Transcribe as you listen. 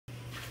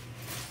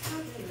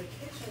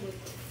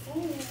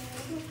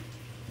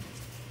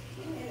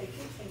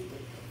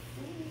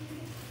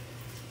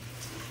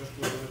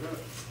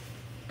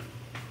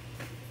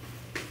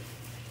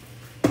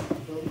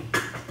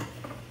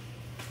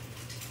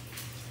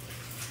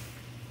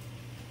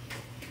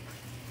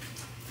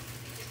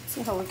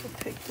See how we can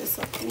pick this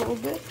up a little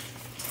bit.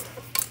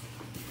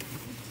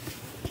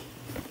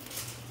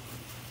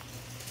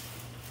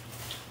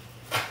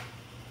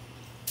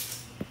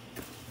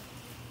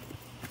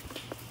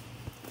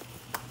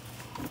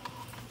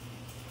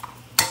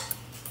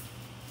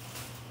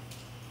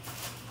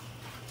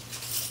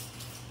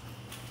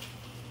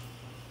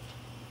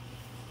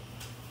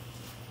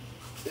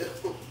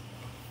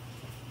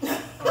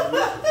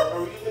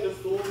 Are we using the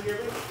stool here?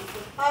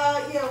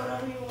 Yeah,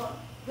 whatever you want.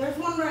 There's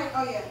one right,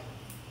 oh yeah.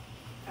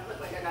 I look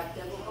like I got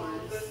double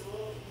arms.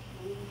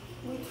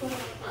 Which one?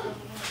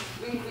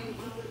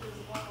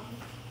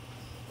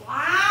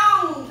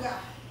 Long!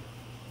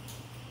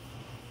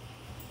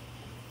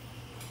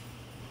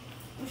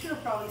 We should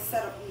have probably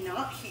set up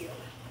not here.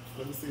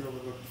 Let me see how we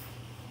look.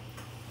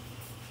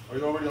 Are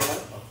you already on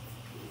live?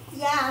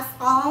 Yes,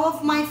 all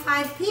of my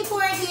 5 people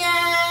are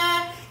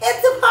here.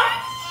 It's a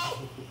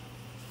party!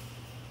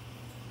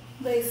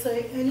 They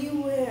say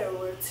anywhere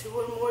where 2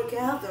 or more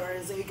gather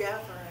is a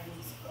gathering.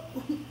 So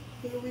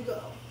here we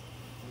go.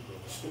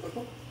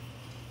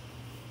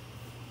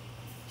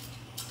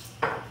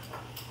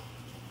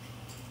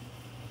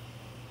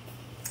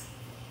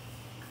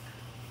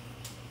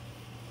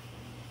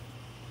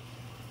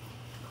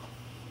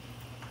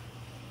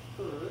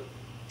 Good.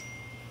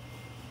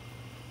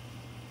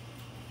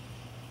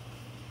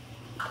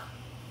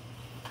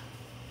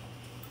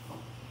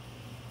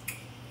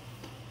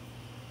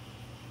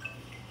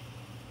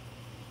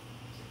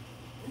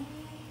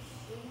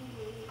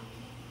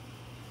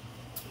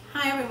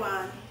 Hi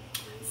everyone.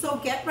 So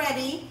get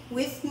ready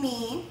with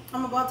me.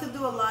 I'm about to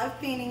do a live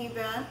painting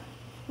event.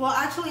 Well,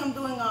 actually I'm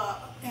doing a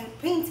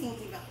painting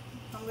event.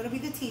 I'm going to be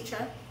the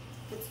teacher.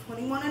 It's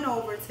 21 and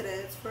over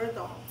today. It's for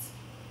adults.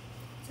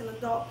 It's an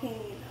adult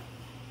painting event.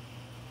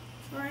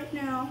 So right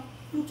now,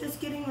 I'm just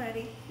getting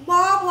ready.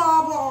 Blah,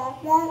 blah, blah,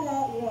 wah,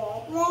 wah,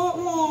 wah,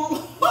 wah,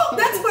 wah.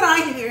 That's what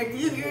I hear. Do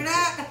you hear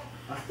that?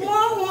 Wah,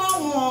 wah,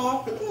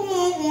 wah,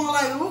 wah, wah.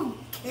 Like, who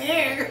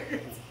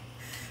cares?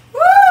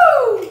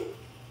 Woo!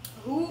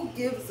 Who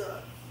gives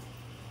a?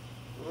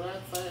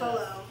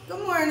 Hello.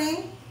 Good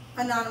morning,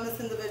 anonymous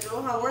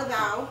individual. How are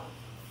thou?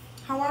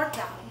 How art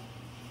thou?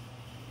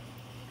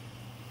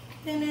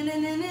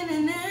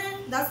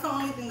 That's the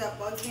only thing that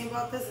bugs me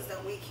about this is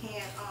that we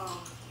can't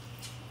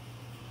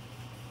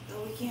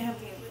have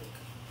music.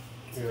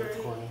 It's Yeah, very,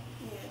 it's corny.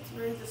 yeah, it's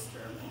very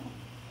disturbing.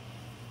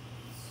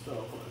 So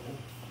corny.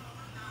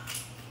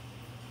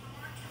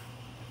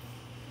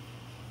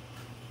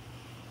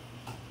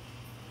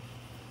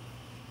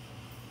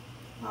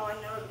 Oh, I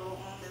never go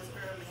home this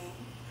early.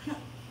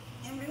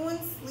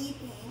 Everyone's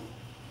sleeping.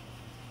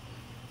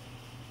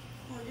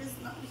 We're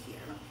just not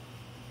here.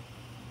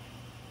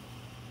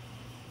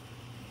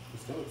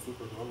 It's still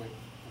super glowing.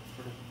 That's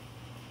pretty.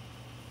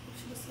 We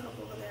should have set up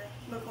over there.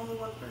 Look, only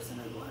one person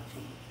is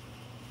watching.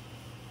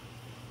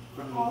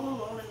 We're all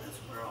alone in this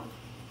world.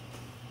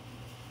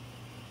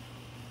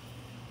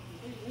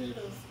 They hate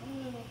us.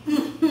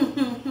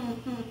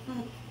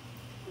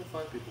 There's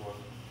 5 people on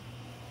it.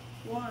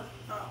 One.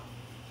 Oh.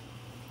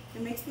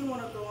 It makes me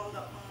want to go on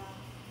the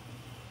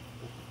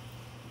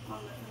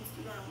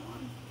Instagram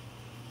one.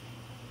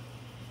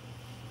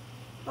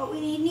 But we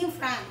need new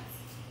friends.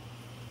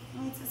 We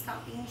need to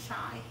stop being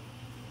shy.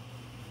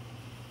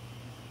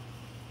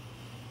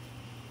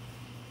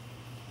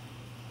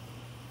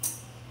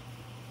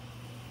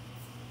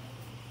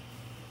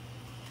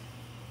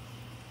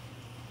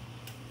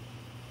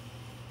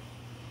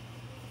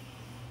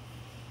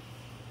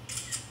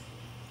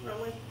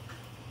 Really?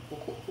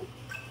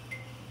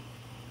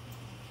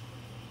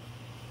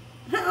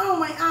 Oh,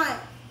 my eye.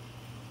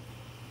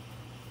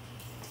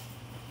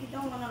 You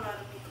don't want a lot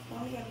of makeup,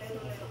 only a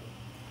little.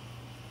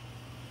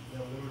 Yeah,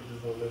 we were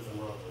just gonna listen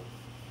wrong.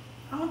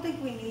 I don't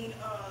think we need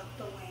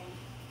the wing.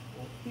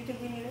 Do you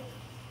think we need it?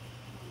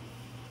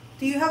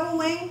 Do you have a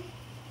wing?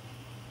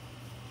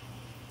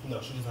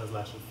 No, she just has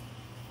lashes.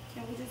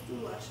 Can we just do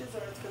lashes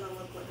or it's gonna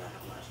look like I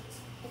have lashes?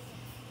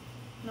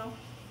 No?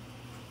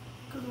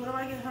 Because what if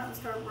I get hot and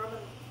start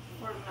rubbing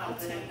or I'll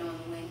put melting? it on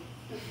the wing.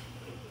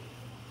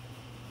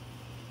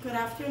 Good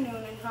afternoon,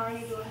 and how are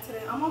you doing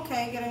today? I'm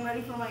okay, getting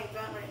ready for my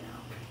event right now.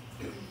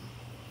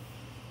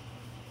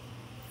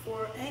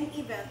 For an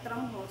event that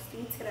I'm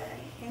hosting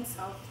today in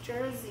South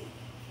Jersey.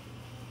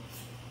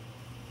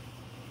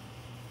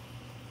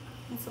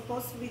 I'm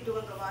supposed to be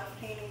doing the live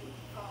painting,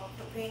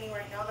 the painting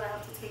right now that I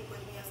have to take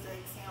with me as the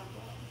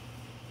example.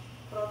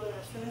 But I'll do it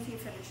as soon as he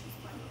finishes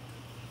my look.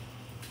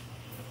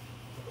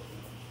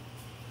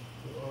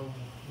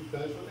 You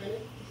finished with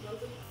painting?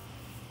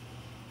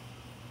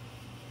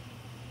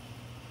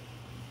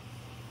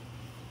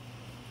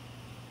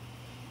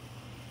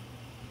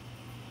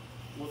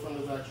 What time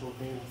does actual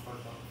painting start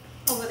on?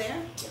 Over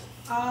there? Yeah.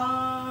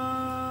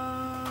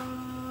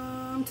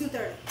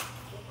 2:30.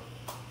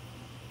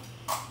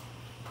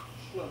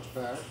 Not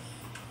bad.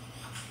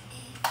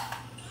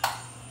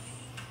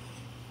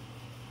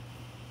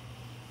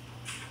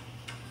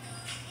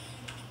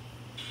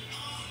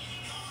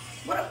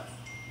 What up?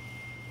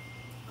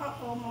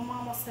 Uh-oh, my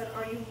mama said,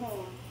 are you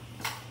home?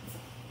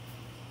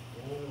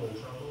 you in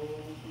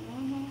trouble.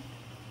 Mm-hmm.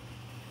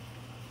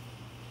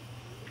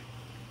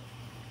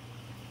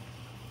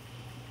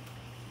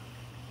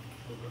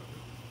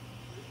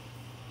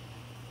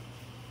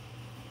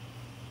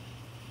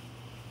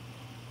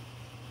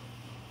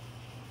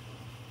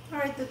 All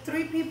right, the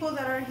three people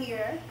that are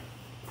here,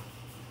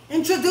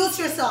 introduce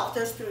yourself.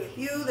 There's three of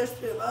you, there's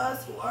three of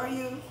us. Who are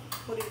you?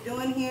 What are you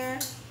doing here?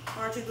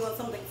 Aren't you doing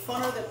something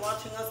funner than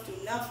watching us do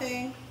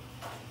nothing?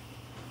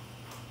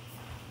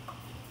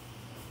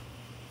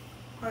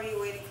 Or are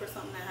you waiting for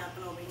something to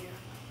happen over here?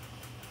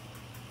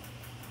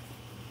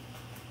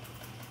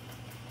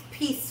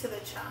 Peace to the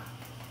chat.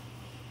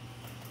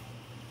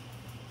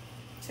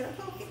 Should I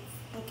go get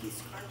funky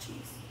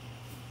scrunchies?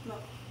 No.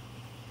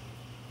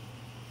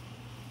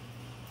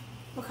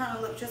 What kind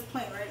of lip? Just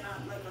plain, right?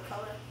 Not like a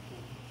color.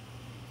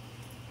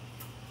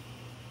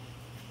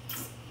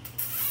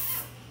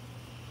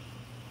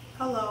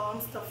 Hello,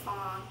 I'm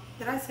Stefan.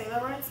 Did I say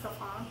that right?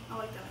 Stefan? I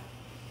like that.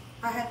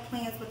 I had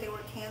plans, but they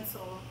were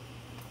canceled.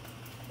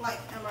 Like,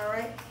 am I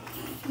right?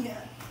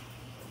 Yeah.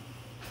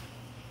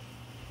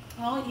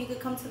 Well, you could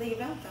come to the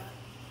event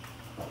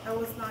then. I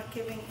was not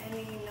giving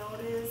any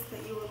notice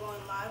that you were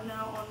going live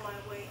now on my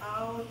way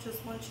out.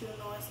 Just want you to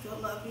know I still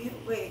love you.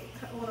 Wait,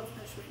 I want to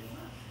finish reading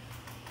that.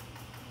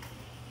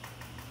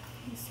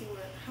 Let me see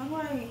where. How do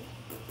I.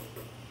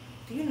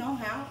 Do you know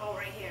how? Oh,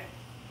 right here.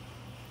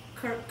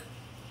 Kirk.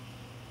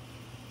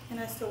 And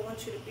I still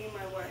want you to be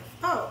my wife.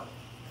 Oh,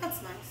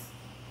 that's nice.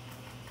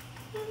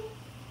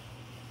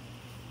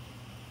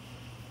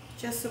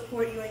 Just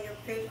support you and your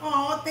page.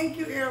 Oh, thank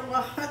you,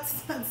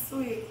 Airwatts. That's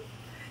sweet.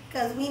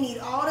 Because we need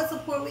all the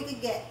support we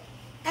could get.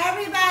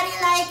 Everybody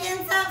like and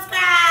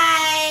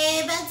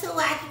subscribe to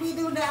watch me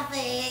do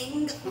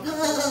nothing.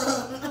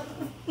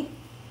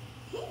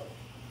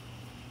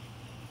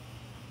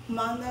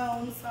 Manda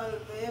un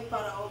salve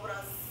para o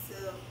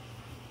Brasil.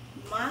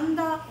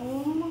 Manda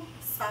un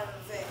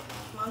salve.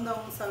 Manda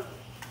un salve.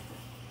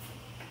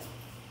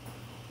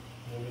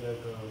 Maybe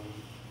like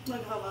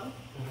Like hello.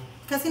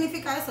 ¿Qué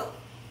significa eso?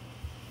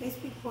 They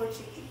speak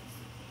Portuguese.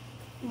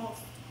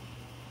 Most.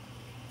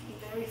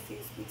 Very few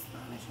speak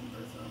Spanish in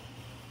Brazil.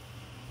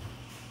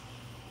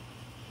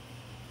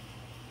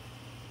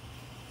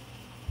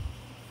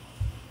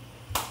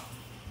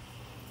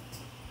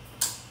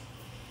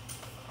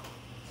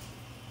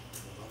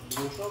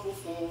 be in trouble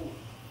soon.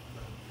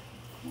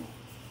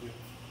 Yeah.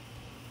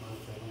 Mind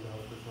taking down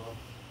the control?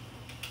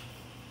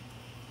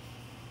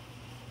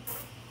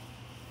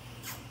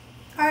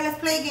 Alright, let's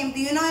play a game. Do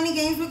you know any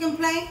games we can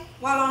play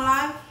while on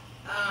live?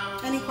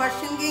 Any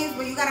question games?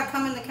 But you gotta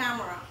come in the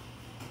camera.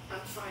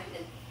 I'm trying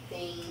to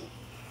think.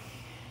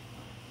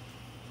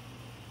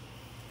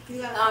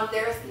 You gotta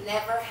There's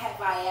Never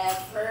Have I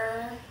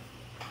Ever.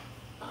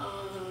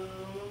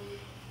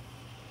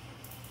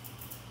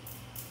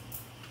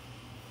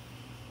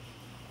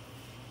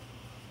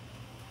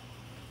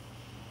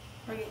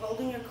 Are you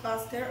holding your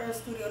class there or a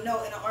studio?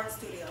 No, in an art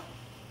studio.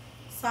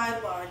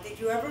 Sidebar. Did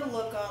you ever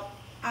look up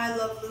I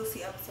Love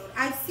Lucy episode?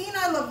 I've seen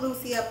I Love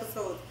Lucy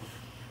episodes.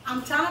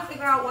 I'm trying to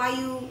figure out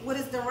what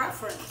is the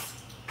reference?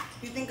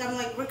 You think I'm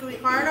like Ricky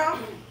Ricardo?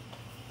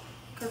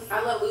 Cause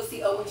I Love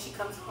Lucy. Oh, when she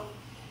comes home,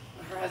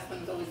 her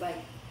husband's always like,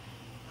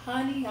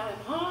 honey, I'm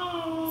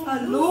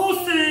home.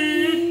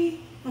 Lucy!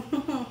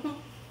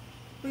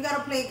 We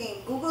gotta play a game.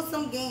 Google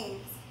some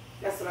games.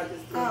 That's what I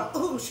just did.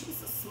 Oh,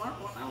 she's a smart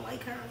one. I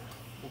like her.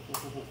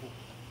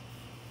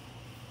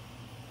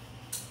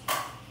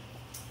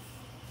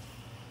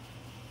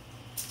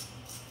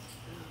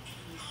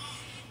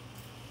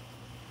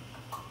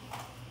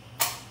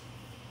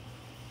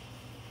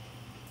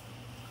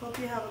 Hope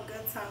you have a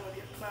good time with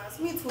your class.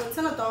 Me too. It's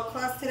an adult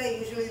class today.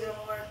 Usually they're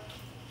more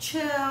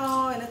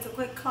chill and it's a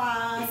quick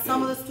class.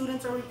 Some of the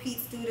students are repeat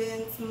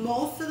students.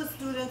 Most of the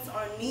students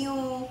are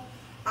new.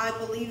 I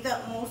believe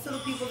that most of the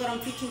people that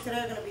I'm teaching today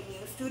are going to be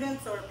new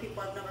students or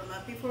people I've never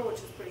met before, which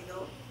is pretty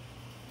dope.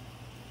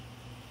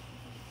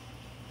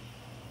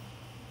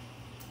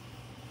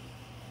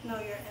 No,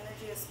 your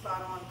energy is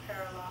spot on,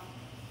 parallel.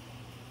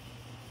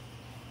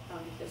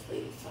 This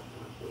lady's talking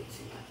about way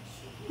too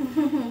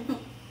much.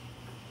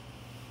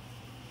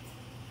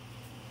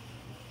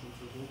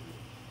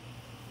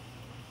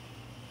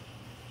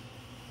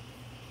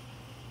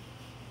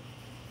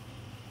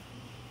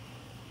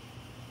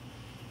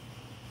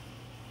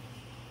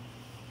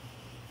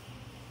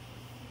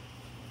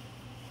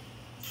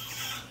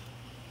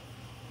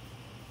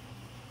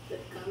 The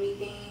gummy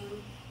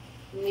game.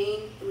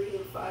 Name 3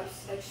 of 5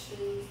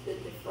 sections. The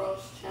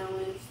defrost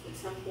challenge. The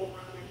temple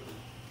runner.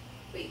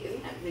 Wait,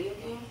 isn't that video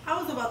game?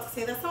 I was about to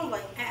say, that sounds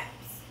like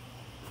apps.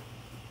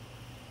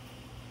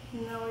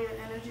 No, your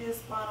energy is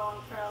spot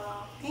on,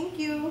 parallel. Thank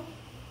you.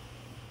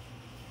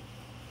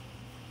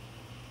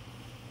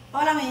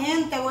 Hola mi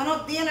gente,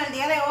 buenos días. En el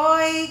día de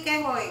hoy, ¿qué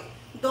es hoy?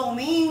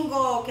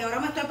 Domingo, que ahora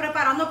me estoy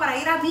preparando para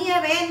ir a mi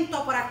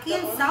evento por aquí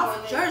en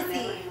South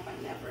Jersey.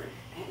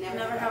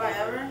 Never have I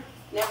ever?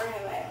 Never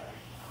have I ever.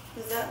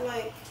 Is that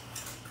like...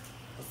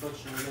 I thought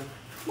you were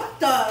What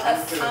the?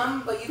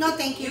 But you No, could,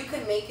 thank you. You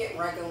could make it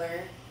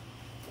regular.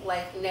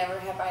 like never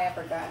have I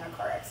ever gotten a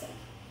car accident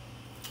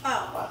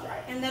Oh. while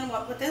driving. And then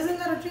what? But isn't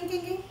that a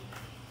drinking game?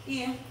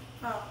 Yeah,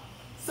 Oh.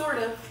 sort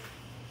of.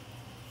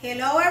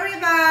 Hello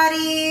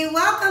everybody.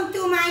 Welcome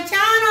to my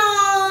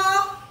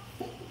channel.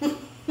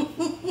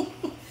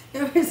 You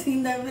ever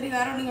seen that video?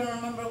 I don't even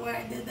remember where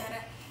I did that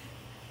at.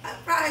 I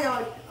probably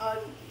on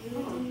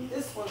YouTube.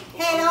 This one.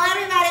 Hello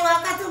everybody,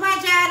 welcome to my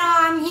channel.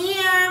 I'm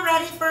here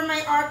ready for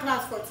my art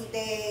class for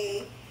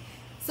today.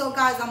 So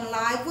guys, I'm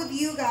live with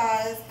you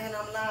guys and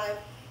I'm live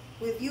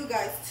with you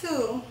guys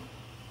too.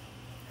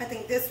 I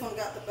think this one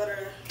got the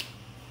better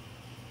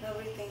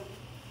everything.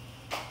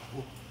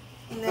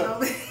 And then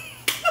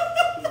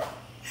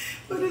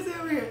what is it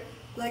over here?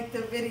 Like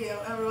the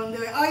video, everyone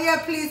do it. Oh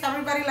yeah, please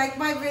everybody like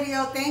my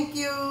video, thank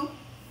you.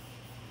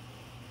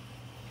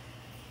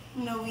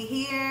 No, we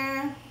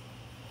here.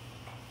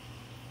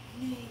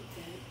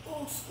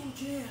 Old school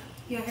jam.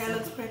 Your hair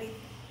looks pretty.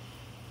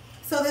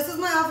 So this is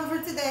my outfit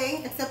for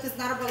today, except it's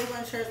not a belly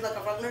button shirt, it's like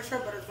a regular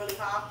shirt, but it's really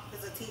hot.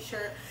 It's a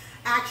t-shirt.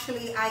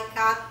 Actually, I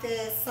got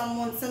this,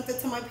 someone sent it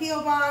to my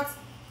P.O. box.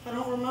 I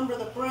don't remember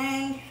the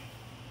brand.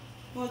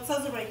 Well, it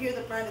says it right here,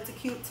 the brand. It's a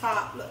cute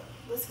top. Look,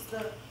 this is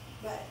the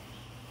back.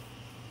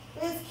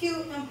 It's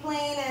cute and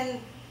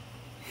plain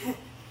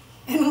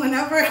and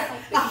whenever I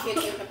like the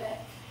kitty in the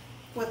back.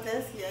 with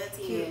this, yeah, it's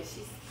cute. Yeah,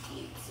 she's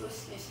cute. So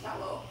she got a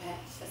little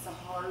patch. That's a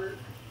hard.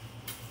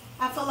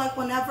 I feel like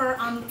whenever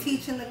I'm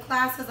teaching the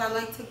classes, I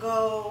like to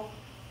go,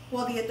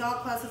 well, the adult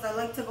classes, I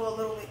like to go a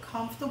little bit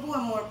comfortable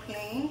and more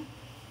plain.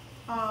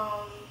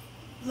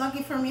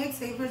 Lucky for me,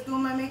 Xavier's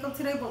doing my makeup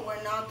today, but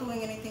we're not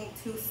doing anything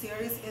too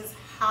serious. It's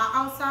hot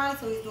outside,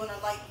 so he's doing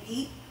a light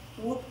beat.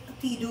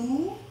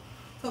 Whoop-de-doo.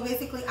 So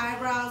basically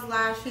eyebrows,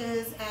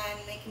 lashes,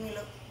 and making me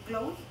look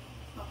glowy.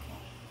 Okay.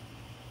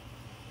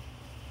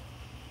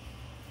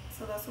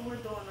 So that's what we're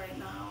doing right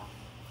now.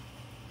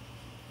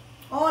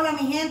 Hola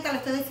mi gente, le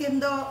estoy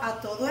diciendo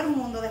a todo el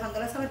mundo,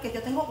 dejándole saber que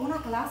yo tengo una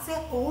clase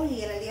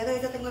hoy. En el día de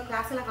hoy yo tengo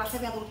clase, la clase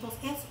de adultos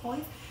es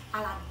hoy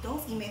a las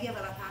 2:30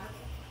 de la tarde.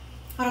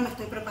 Ahora me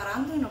estoy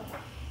preparando y no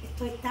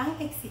estoy tan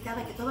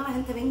excitada que toda la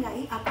gente venga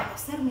ahí a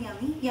conocerme a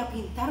mí y a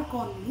pintar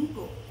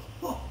conmigo.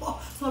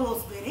 So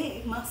los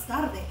veré más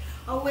tarde.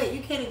 Oh wait,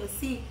 you can't even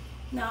see.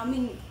 No, I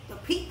mean the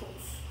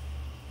peoples.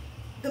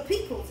 The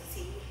peoples is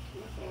here.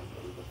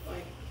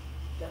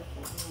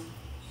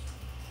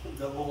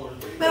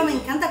 Pero me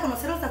encanta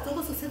conocerlos a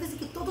todos ustedes y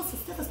que todos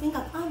ustedes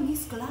vengan a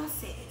mis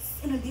clases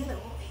en el día de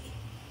hoy.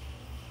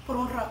 Por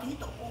un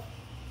ratito.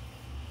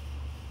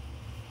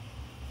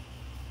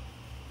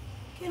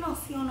 ¿Qué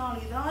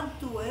nacionalidad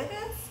tú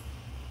eres?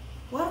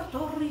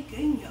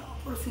 Puertorriqueña,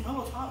 por si no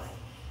lo sabes.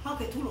 A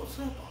que tú lo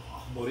sepas.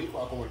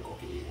 Boricua como el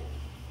coquí.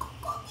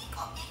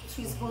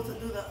 She's supposed to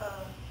do the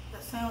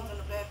sounds in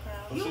the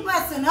background. Well, You she-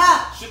 messing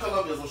up. She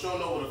Colombia, so she don't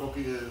know what a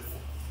coquí is.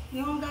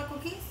 You don't got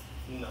cookies?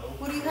 No.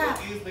 What do you have?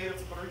 Coquí is native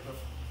to Puerto Rico.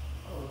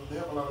 Oh, they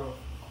have a lot of.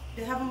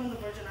 They have them in the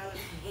Virgin Islands.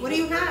 What do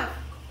you have?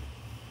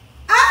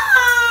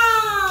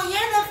 Oh,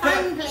 you're the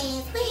fun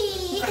place,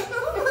 please.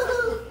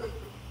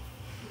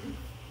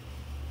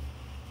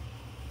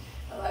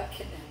 I like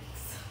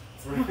kinetics.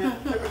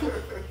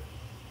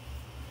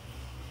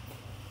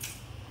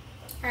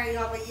 Alright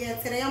y'all, but yeah,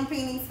 today I'm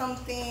painting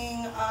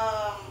something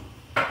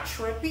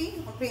trippy.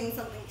 I'm painting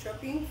something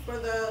trippy for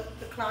the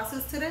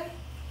classes today.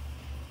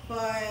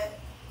 But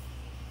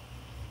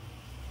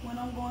when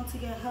I'm going to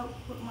get help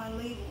with my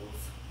labels,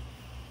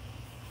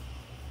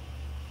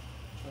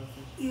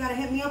 you gotta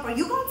hit me up. Are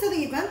you going to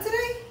the event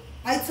today?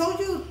 I told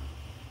you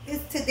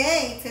it's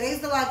today.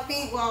 Today's the live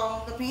paint,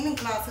 well, the painting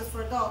classes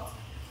for adults.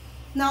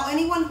 Now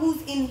anyone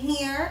who's in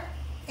here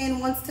and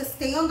wants to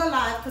stay on the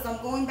live, because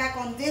I'm going back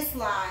on this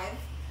live,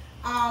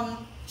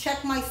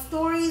 check my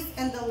stories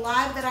and the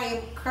live that I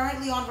am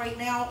currently on right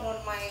now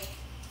on my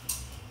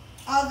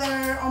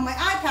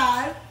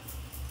iPad.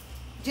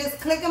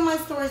 Just click on my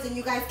stories and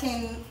you guys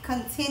can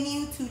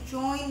continue to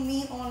join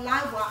me on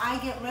live while I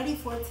get ready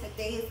for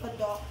today's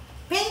adult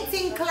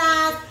painting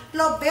class.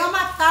 Los veo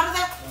más tarde.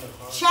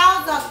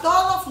 Chao a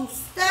todos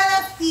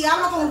ustedes y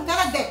hablo con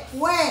ustedes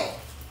después.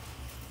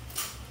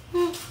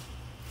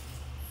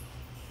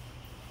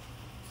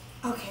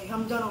 Okay,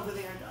 I'm done over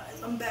there,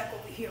 guys. I'm back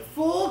over here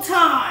full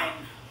time.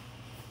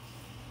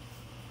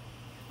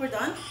 We're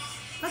done?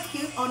 That's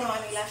cute. Oh no, I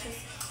need lashes.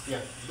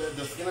 Yeah,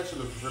 the skin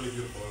actually looks really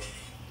beautiful.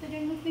 Did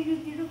it look really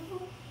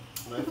beautiful?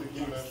 Nice and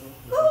cute, natural.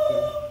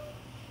 Ooh.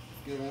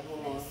 Good man,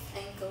 hold on. Nice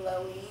and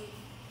glowy.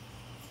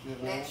 Good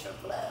man. Natural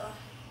glow.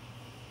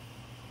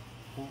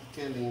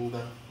 Que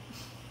linda.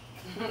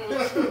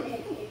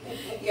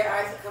 Your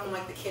eyes are coming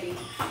like the kitty.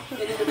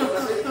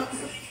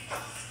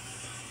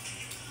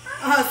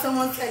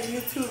 Someone said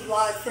YouTube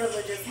live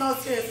privileges. No,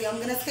 seriously, I'm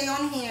gonna stay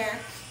on here.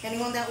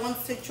 Anyone that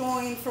wants to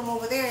join from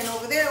over there, and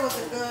over there was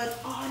a good.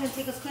 Oh, I didn't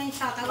take a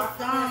screenshot. That My was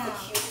friend dumb. has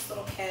the cutest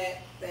little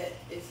cat that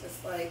is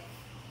just like,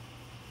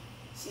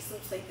 she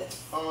sleeps like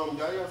this.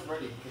 Yaya's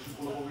ready. Can she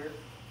pull up over here?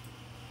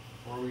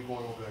 Or are we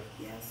going over there?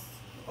 Yes.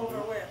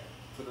 Over where?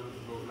 To the,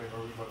 like,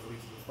 are we about to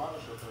leave to the spot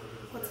or should I try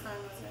to What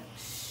time is it?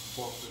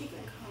 She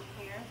can come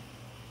here.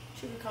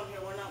 She can come here.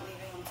 We're not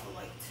leaving until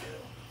like 2.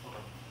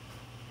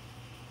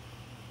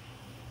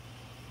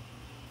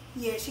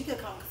 Yeah, she could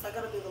come because I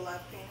gotta do the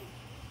live painting.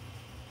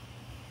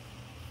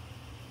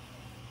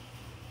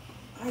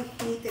 I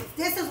hate this.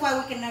 This is why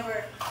we can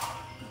never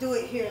do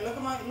it here. Look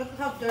at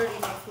how dirty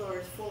my floor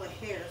is, full of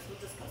hair. So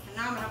disgusting.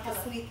 Now I'm gonna have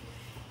to sweep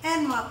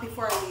and mop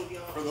before I leave,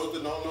 y'all. For those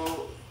that don't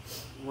know,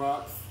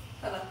 Rox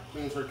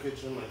cleans her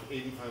kitchen like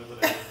 80 times a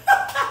day.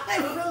 I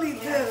really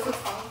do.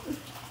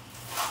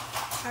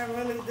 I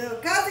really do.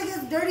 Guys, it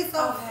gets dirty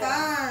so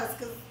fast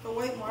because the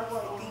white marble, I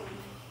think.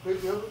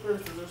 Wait, do you have a pair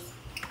of scissors?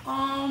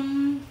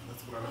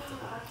 That's what I like to do.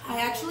 I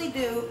actually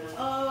do.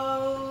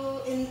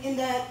 Oh, in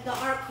the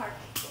art cart.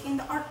 In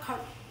the art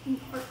cart. In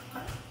the art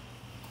cart.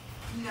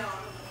 No, I'm not.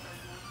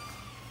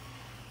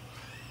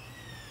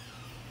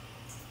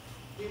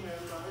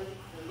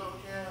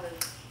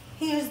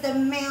 Here's the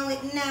mail.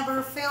 It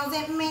never fails.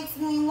 It makes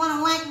me want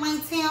to whack my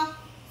tail.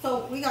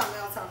 So we got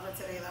mail time for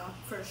today, though,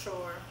 for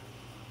sure.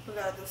 We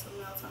gotta do some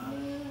mail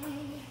time.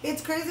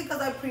 It's crazy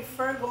because I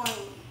prefer going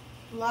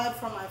live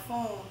from my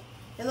phone.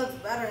 It looks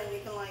better, and you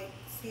can like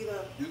see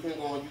the. You can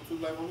go on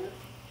YouTube live on here.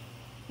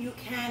 You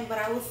can, but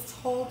I was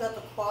told that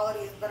the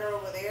quality is better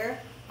over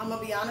there. I'm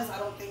gonna be honest, I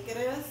don't think it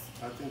is.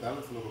 I think that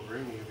looks a little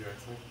grainy if you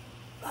ask me.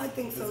 I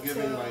think so it's too. It's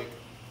giving like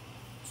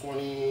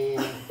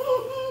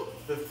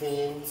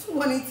 2015.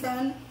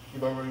 2010. You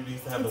remember you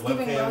used to have It's the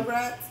giving webcam?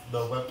 Rugrats. The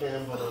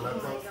webcams on the Oh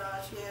laptops? my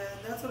gosh, yeah,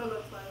 that's what it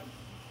looks like.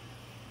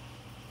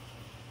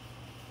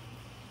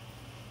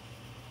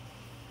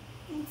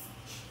 It's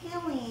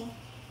chilly.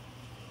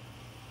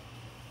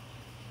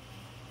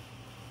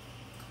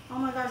 Oh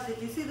my gosh, did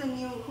you see the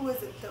new, who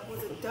is it?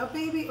 Was it Dub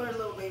Baby or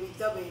Little Baby?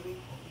 Dub Baby.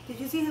 Did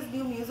you see his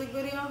new music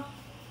video? I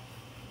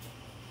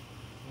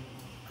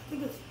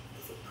think is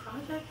it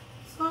Project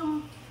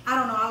something? I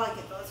don't know, I like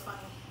it though, it's funny.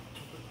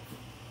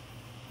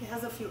 It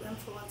has a few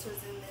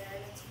influencers in there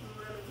and it's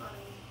really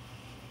funny.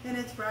 And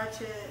it's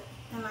ratchet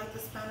and like the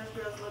Spanish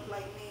girls look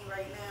like me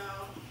right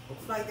now.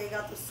 It's like they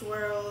got the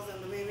swirls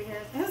and the baby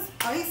hairs. It's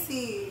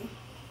spicy.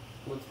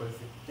 What's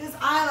spicy? This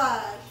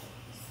eyelash.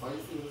 Spicy?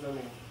 What does that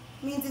mean?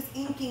 Means it's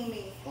inking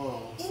me.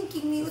 Oh.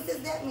 Inking me, what does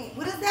that mean?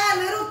 What is that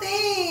little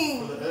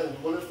thing? For the end,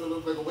 you want it to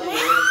look like a wig?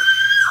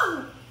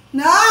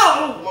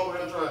 No! Come on, we're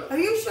gonna try it. Are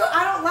you sure?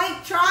 I don't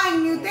like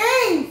trying new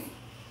things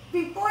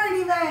before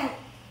an event.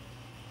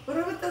 What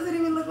if it doesn't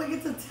even look like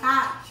it's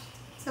attached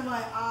to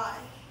my eye?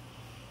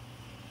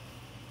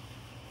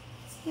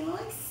 It's gonna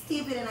look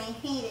stupid and I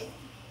hate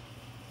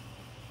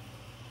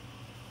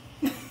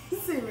it.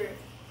 Serious.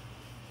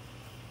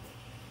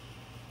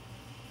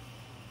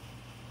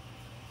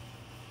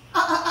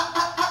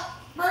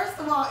 First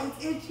of all,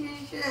 it's itchy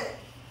as shit.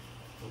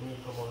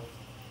 Come on.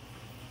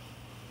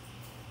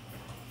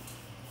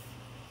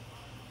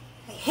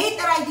 I hate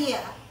that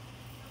idea.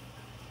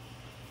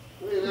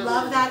 Wait,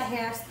 Love that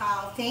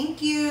hairstyle.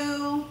 Thank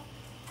you.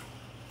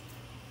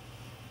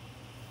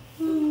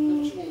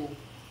 Itching.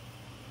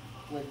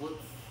 Like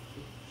what's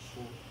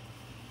itching?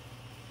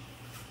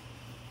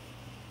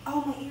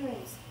 Oh, my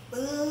earrings.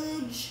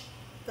 Fudge.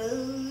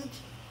 Fudge.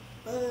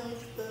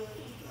 Fudge. Fudge.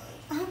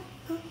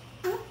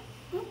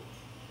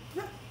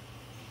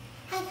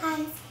 Hi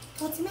guys.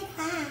 Go to my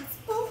class.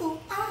 Ooh,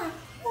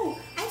 ooh.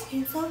 Ice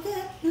cream so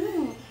good.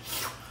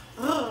 I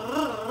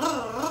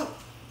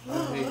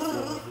hate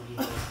that.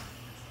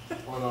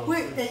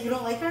 Wait, that you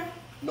don't like her?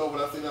 No,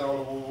 but I've seen that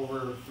all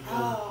over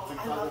Oh,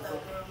 TikTok I love and that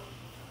stuff. girl.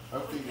 I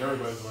think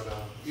everybody's going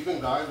down. Even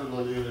guys were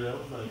going the other day. I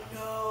was like,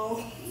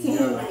 No.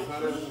 yeah,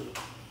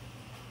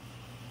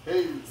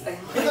 hey.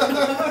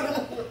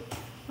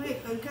 Wait,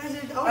 you guys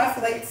are I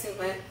play too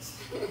much.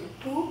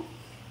 Who?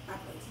 I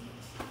play too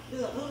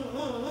much.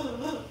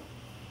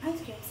 Ice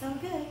cream so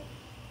good.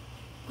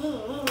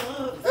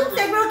 Oops,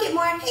 I broke it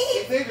more.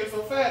 Xavier's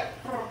so fat.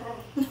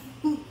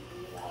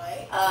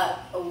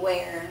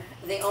 Where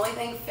the only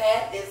thing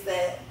fat is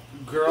that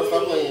Girl,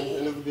 stop playing.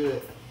 And it's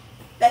good.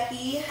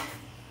 Becky,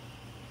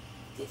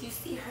 did you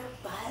see her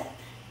butt?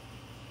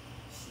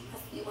 She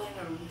must be one of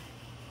them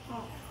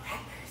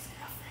rapper's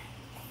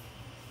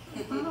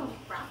girlfriend. Oh,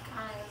 rock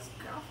eyes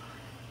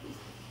girlfriend.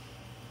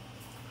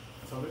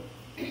 Saw it?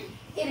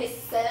 It is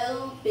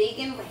so big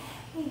and red.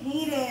 I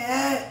hate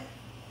it.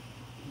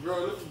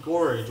 Girl, this is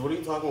gorge. What are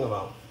you talking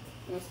about?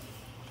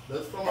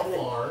 That's from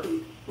afar.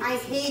 I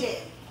hate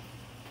it.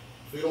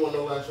 So you don't want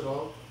no lash at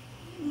all?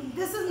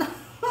 This is not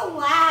a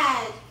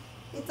lash.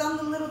 It's on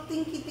the little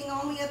thinky thing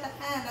only at the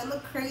end. I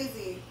look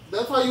crazy.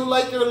 That's how you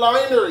like your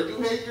liner. You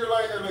hate your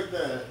liner like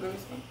that. Let me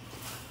see.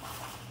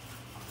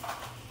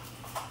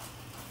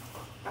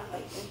 I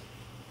like it.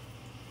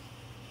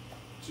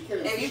 She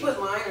can't If you put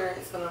liner,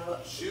 it's gonna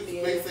look. She's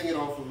big. basing it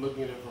off of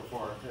looking at it from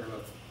far. Here,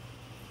 look.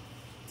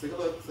 Take a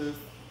look, sis.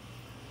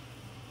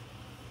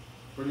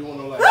 Where do you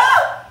want no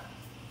lash?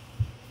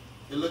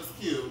 It looks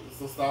cute,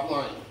 so stop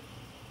lying.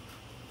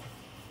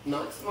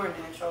 No, Looks more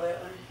natural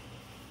that way.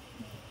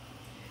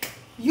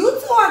 You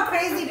two are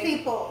crazy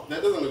people.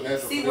 that doesn't look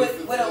natural. See, but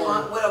it's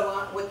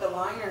with the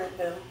liner,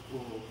 though,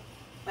 Mhm.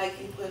 like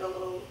you put a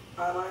little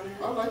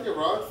eyeliner. I like it,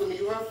 Rox. I mean,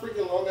 you have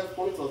freaking long ass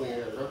ponytails in your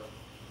hair, bro.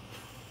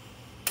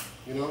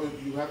 You know,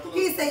 you have to look.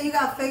 He said you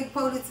got fake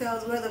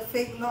ponytails with the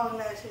fake long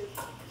lashes.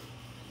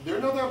 They're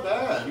not that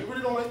bad. You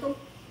really don't like them?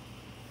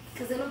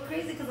 Cause they look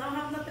crazy. Cause I don't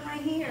have nothing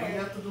right here. You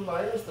have to do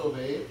liners though,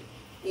 babe.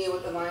 Yeah,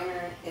 with the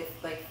liner, it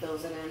like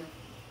fills it in. You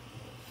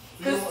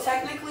Because know-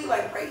 technically,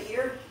 like right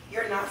here,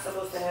 you're not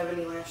supposed to have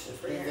any lashes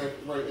right here.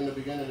 Exactly, right in the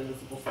beginning, you're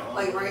supposed to.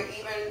 Like right,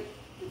 even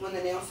when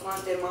the nail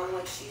salon did mine,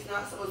 like she's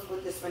not supposed to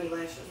put this many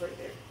lashes right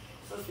there.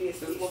 It's supposed to be a It's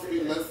space supposed to right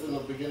be there. less in the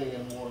beginning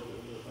and more.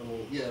 I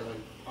mean, yeah, like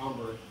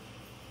ombre.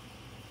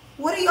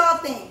 What do y'all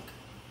think?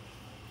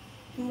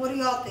 What do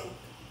y'all think?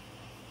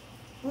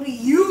 What do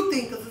you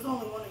think? Cause there's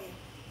only one of you.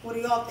 What do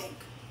y'all think?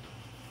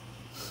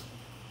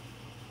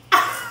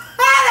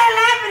 They're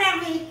laughing at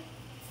me.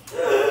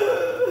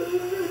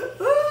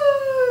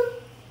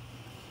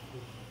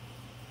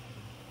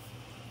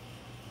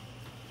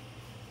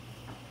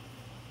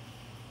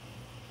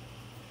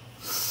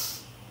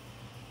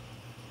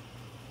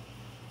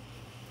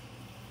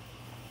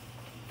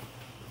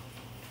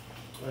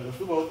 Alright, let's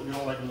do both. If you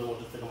don't like them, then we'll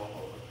just take them all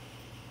over.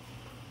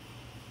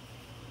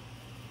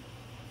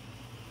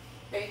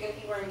 Are you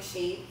gonna be wearing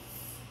shades?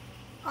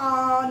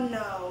 Oh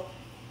no.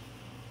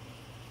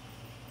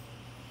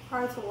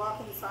 Hard to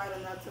walk inside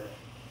and that's it.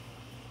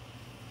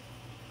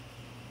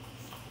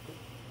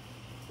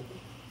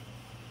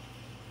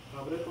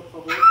 Abre,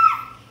 por favor.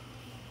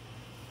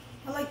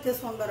 I like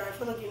this one better. I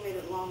feel like you made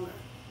it longer.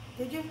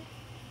 Did you?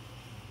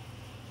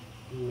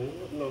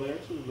 No, they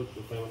actually look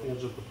the same. I think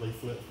it's just the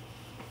placement.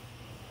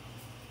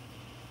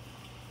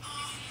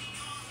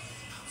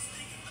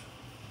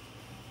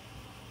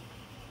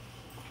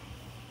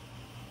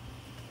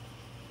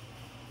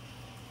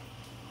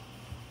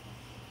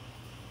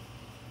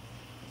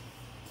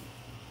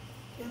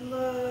 Good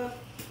look.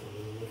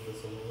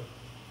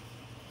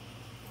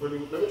 Let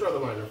me try the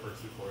liner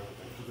first before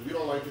anything. Because if you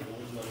don't like it, then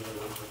it's not even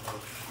worth your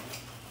time.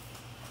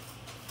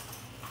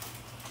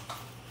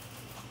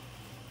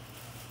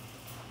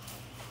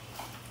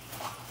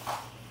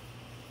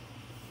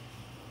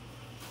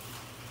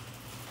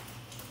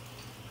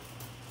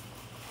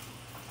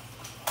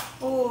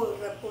 Oh,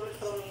 República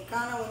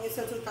Dominicana. When you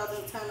said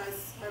 2010,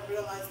 I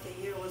realized the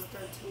year was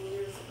 13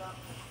 years ago.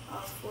 I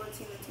was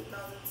 14 in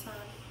 2010.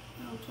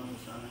 I'm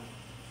 27.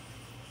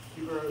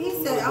 He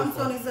said, I'm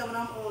 27,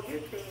 I'm old. You're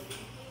crazy.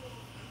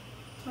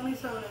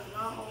 27 is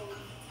not old.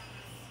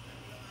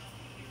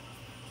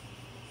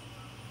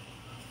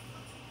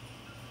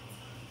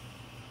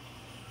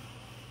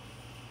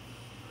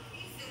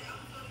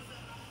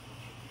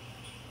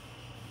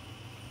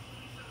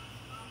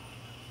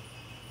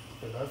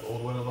 Okay, that's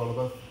old. What is all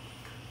about?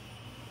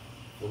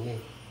 For me.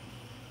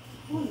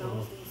 Who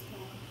knows these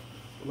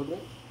things? Look at me.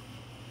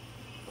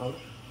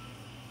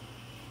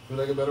 You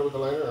like it better with the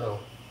liner or no?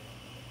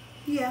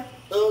 Yeah.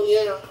 Oh,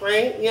 yeah,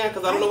 right? Yeah,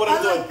 because I don't know what I'm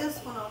I doing. like this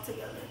one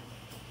altogether.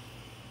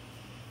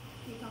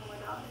 Even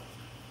without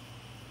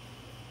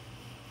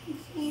it.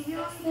 It's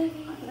easier.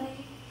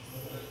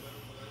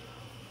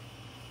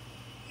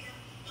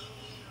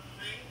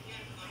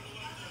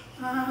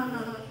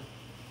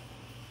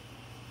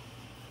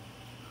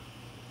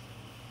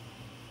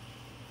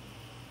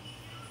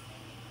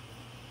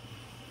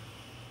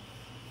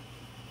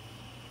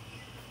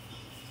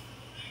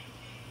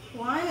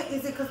 Why?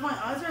 Is it because my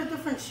eyes are a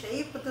different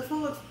shape? But this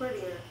one looks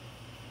prettier.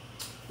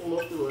 Well,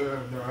 most people, their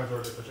eyes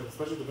are different,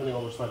 especially depending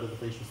on which side of the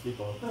face you sleep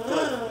on.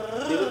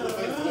 They look the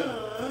same to me.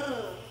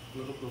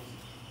 They look close.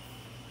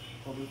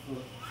 I'll be cool.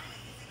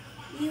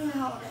 You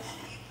held it.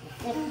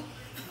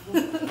 I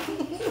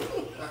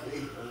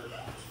hate her.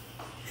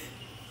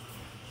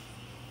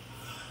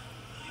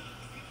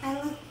 I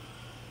look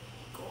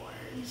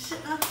gorgeous.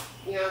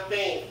 Yeah,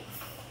 thanks.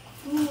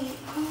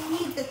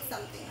 You did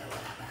something or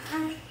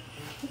whatever.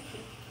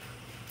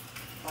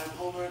 I'm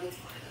already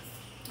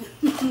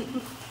finest.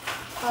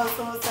 Oh,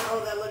 someone said, oh,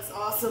 that looks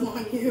awesome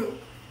on you.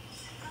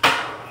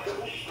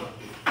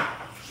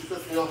 She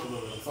pissed me off a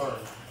little bit, I'm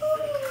sorry.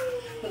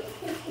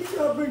 You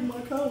gotta bring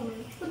my color.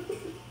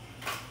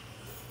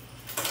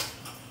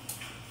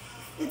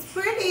 It's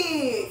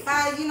pretty.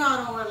 Guys, you know I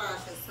don't wear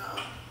lashes, so.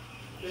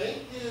 Thank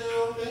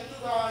you. Thank you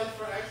guys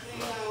for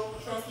actually,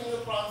 trusting the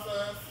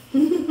process.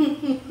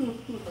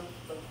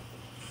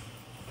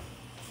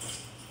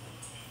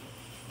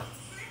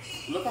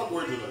 Look how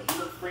gorgeous you look. You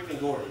look freaking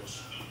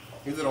gorgeous.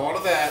 You did all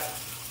of that.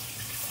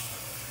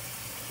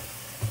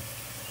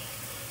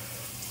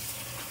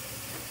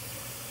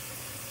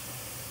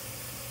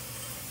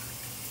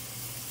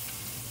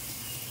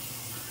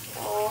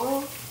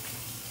 Oh,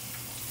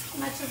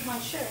 matches my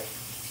shirt.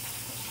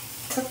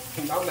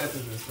 Now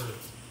matches this shirt.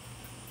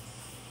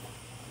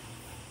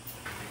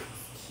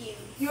 Cute.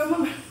 You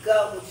remember?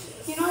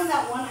 Gorgeous. You know in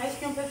that one ice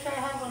cream picture I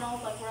had when I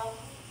was like, real?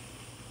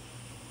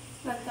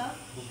 Like that?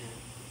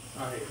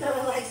 I hate They it.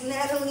 were like,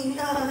 Natalie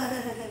Nunn.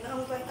 And I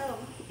was like, oh.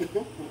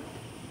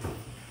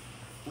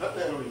 Not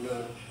that really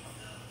good.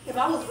 If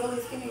I was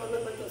really skinny, it would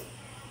look like this.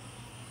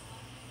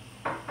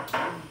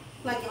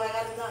 Like if I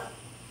got it done.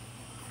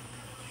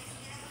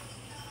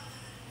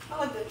 I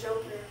like the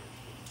Joker.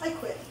 I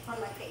quit on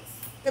my face.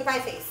 Goodbye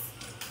face.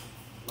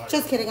 Like,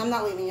 Just kidding, I'm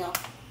not leaving y'all.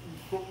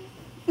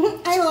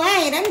 I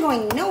lied, I'm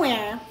going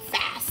nowhere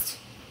fast.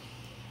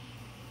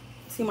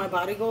 See my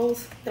body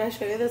goals? Did I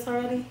show you this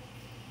already?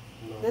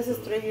 no, This is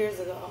 3 years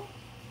ago.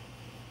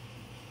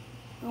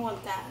 I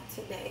want that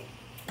today.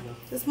 No.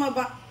 This is my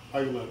How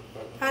you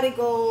look? body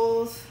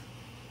goals.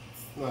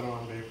 Not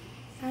on, babe.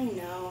 I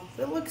know,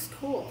 it looks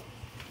cool.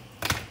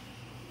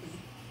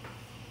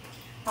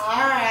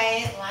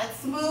 Alright,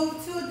 let's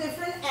move to a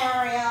different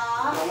area.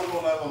 I'm gonna go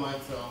live on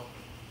myself.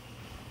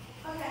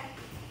 Okay.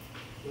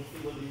 Let's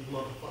see what these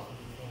motherfuckers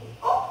are doing.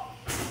 Oh!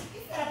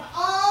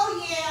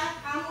 Oh yeah,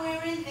 I'm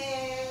wearing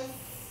this.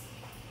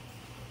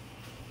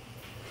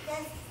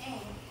 This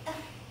thing.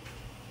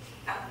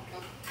 I like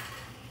them.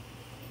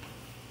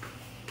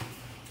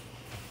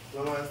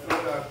 No más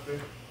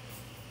tragaste.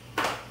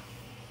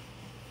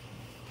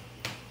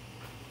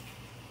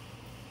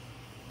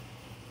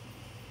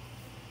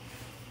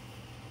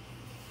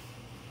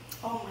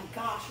 Oh my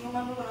gosh, you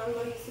remember when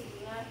everybody used to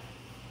do that?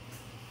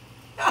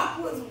 That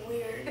was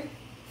weird.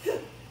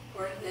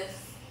 Or this.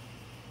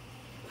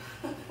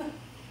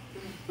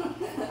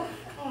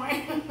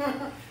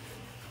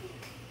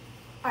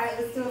 Alright,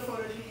 let's do a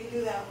photo shoot. You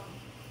do that one.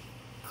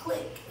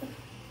 Click.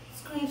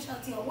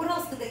 Screenshots. You know, what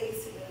else did they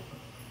used to do?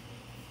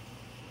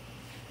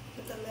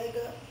 Put the leg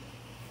up.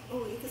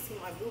 Oh, you can see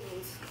my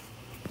boo-boos.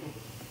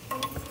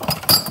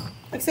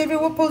 Xavier,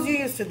 what pose you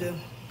used to do?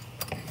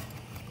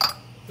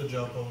 The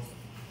gel pose.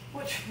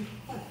 Which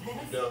one?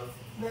 Yeah.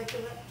 Back to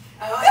that.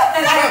 Oh,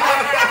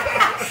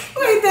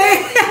 Wait,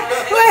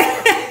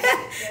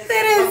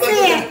 they didn't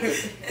see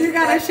it. You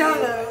gotta show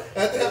them.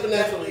 That happened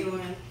naturally.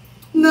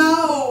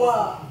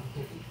 No.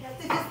 You have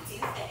to just do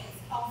things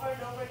over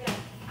and over again.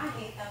 I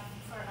hate that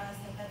for us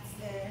that's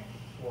there.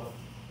 What?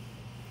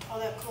 All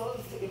that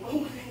clothes to get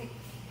moving.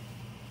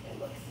 It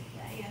looks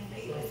bad,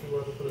 baby. Let's see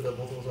where I can put it up.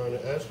 Both of us are in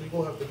it. Ashley, you're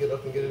gonna have to get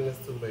up and get in this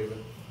too, baby.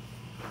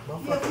 My Yeah,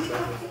 fucking we back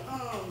have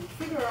is- to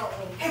figure out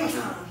what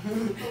Amazon.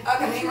 I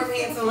can hang my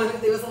pants on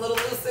if they was a little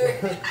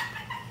looser.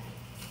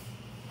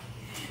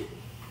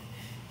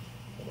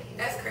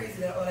 That's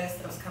crazy that all that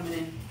stuff's coming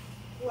in.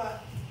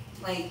 what.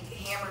 Like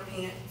hammer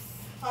pants.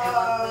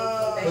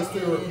 Let's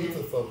do a repeat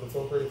stuff. It's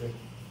so crazy.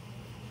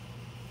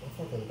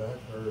 My fucking back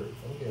hurts.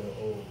 I'm getting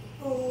old.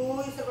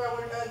 Oh, you said I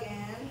word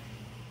again.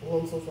 Oh,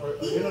 I'm so sorry.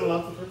 Are you not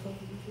allowed to curse on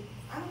YouTube?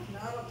 I don't know.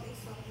 I don't think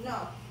so.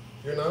 No.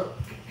 You're not?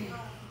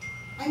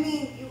 I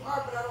mean, you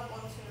are, but I don't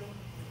want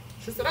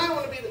to. She said, I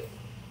want to be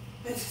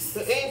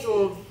the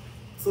angel of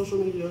social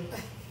media.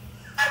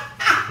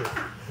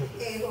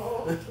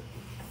 Ew.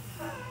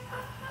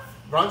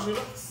 Bronx, you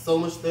look so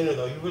much thinner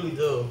though. You really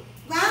do.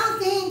 Wow,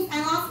 thanks.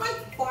 I lost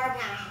like 4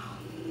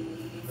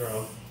 pounds.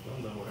 Girl,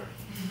 I'm nowhere.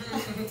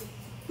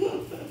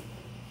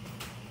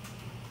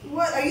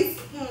 What are you?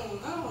 I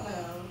don't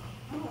know.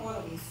 I don't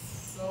want to be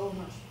so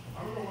much.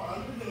 I don't know why.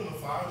 I've been getting a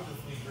massage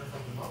this week or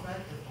something. My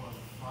back is on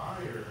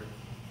fire.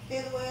 ¿Te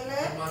And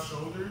duele? my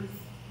shoulders.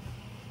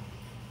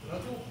 Did I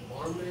do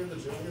arm day at the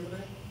gym the other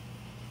day?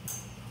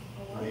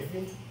 What?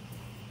 Maybe.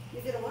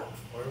 You did a what?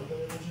 Arm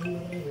day at the gym the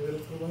other day? Maybe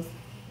that's what it was.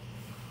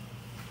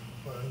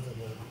 Arms and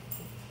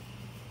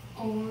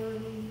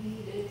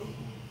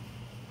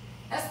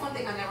That's one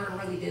thing I never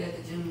really did at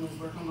the gym was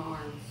work on my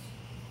arms.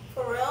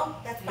 For real?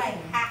 That's what I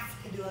Yeah.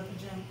 have to do at the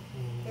gym.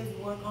 Is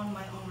work on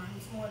my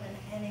arms more than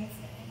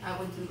anything. I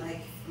would do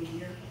like from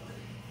here,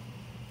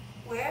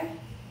 Where?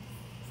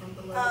 from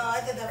below. Oh,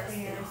 I did that for press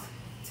it years on.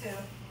 too.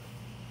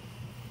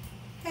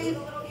 Hey, the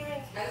little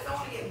earrings. I just don't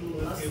want to get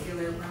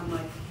muscular, but I'm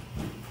like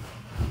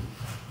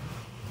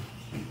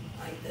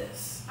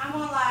this. I'm on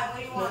live. What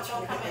do you want? Much Don't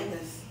more come like in.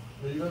 this.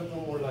 But you gotta do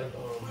more like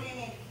What do you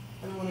need?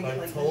 I don't want to get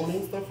like like toning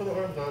this. stuff for the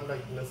arms, not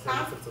like necessarily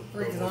Huh? just to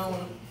Because I don't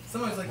want.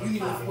 Somebody's like, you need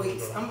to lift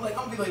weights. I'm like,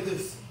 I'm gonna be like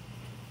this.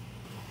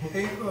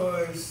 Hey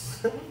guys,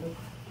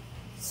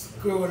 what's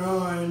going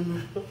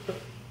on?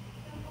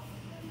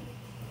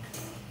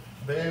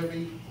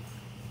 Baby.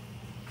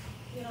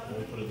 You know, Let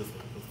me put it this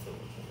way.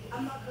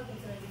 I'm not cooking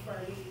today before I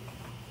leave.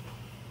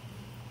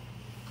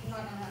 I'm not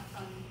gonna have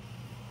time.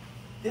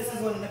 This is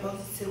one of the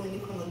poses too when you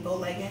come with bow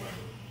legged.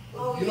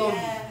 Oh You know-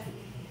 yeah.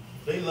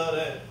 They love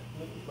that.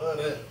 They love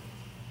that.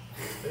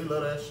 They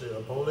love that shit.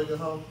 A bow-legged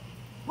hoe.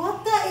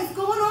 What the is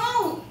going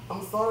on?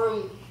 I'm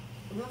sorry.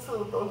 You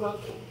too. Throw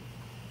nothing.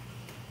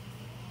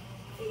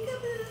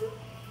 Peekaboo.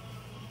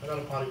 I got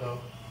a potty mouth.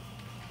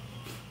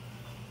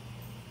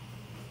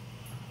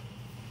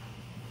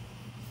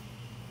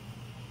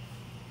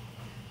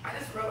 I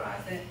just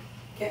realized that.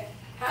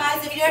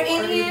 Guys, if you're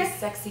in here-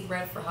 sexy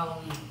red for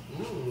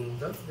Halloween.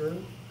 That's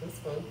good. That's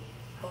fun.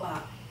 A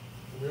lot.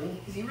 Really?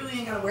 Cause you really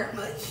ain't gotta wear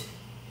much.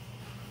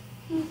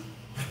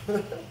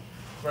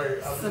 Right.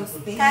 I Some was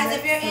just- spandex Guys,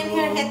 if you're in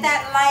here, hit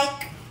that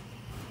like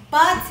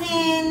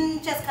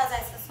button. Just cause I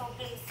said so,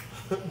 please.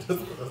 Just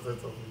because I said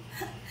something.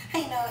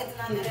 I know it's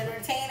not that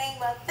entertaining,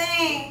 but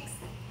thanks.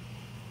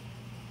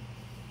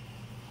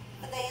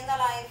 A day in the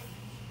life.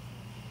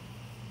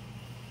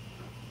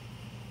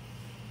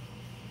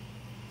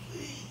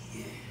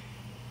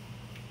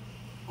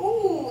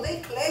 Ooh,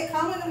 they click.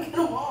 How am I gonna get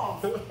them all?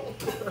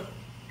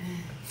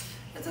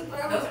 It took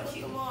forever to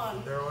put them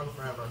on. They're on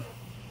forever.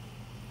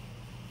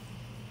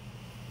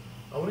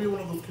 I want to get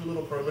one of those cute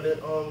little permanent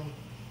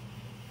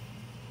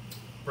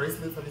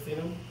bracelets. Have you seen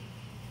them?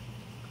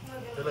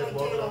 They're like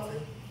welded onto.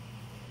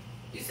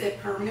 You said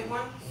permanent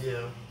ones?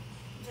 Yeah.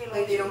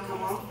 Like they don't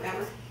come off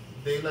ever?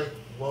 They like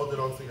welded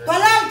onto your. But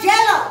like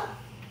Jello.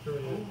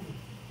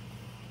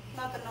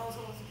 Not the nose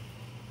holes.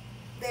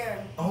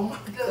 There. Oh my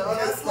god!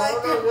 Just I like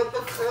saw that. What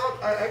the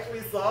fuck? I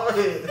actually saw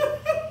it.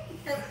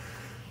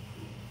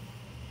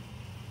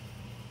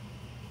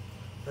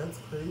 That's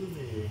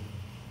crazy.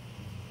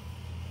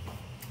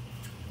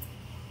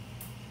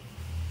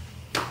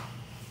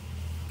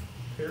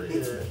 Period.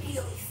 It's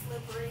really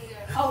slippery.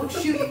 Oh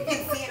shoot, you can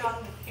see it on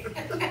there.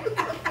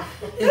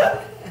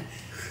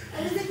 I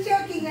wasn't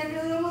joking, I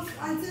really almost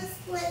want to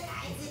split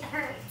eyes, it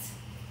hurts.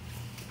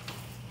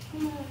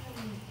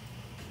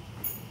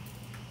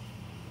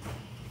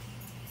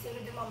 So we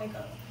do my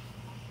makeup.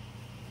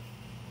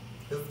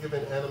 It's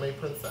giving anime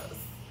princess.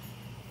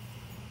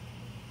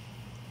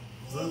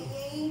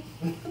 Yay.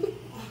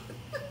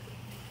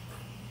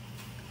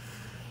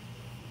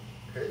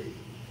 Hey,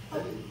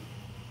 hey.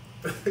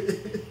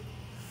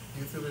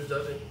 YouTube is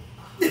judging.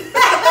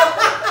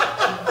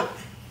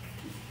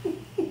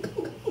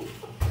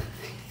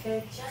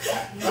 Good job.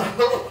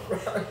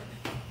 Right.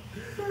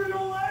 I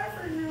don't laugh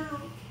for you.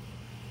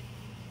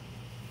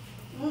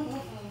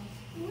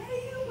 Where are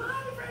you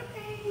monitoring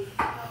me?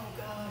 Oh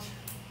gosh.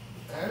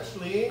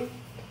 Ashley,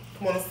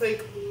 come on, let's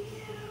take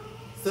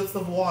sips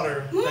of water.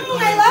 I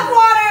love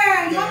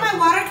water. You want my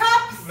water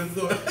cups? Let's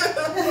do it.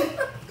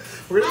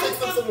 We're gonna take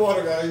sips of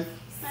water, guys.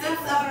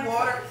 Sips of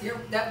water.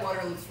 That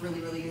water looks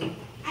really, really good.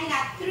 I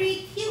got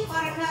 3 cute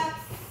water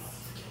cups.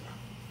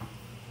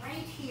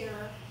 Right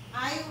here.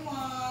 I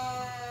want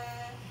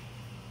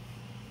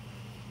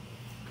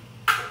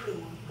a blue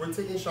one. We're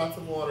taking shots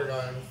of water,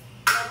 guys.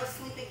 Never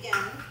sleep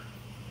again.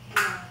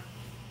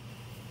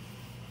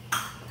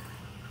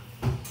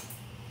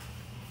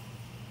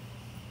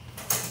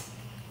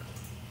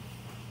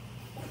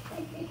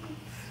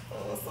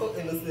 Oh, so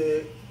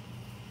innocent.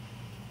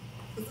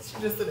 Isn't she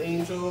just an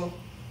angel?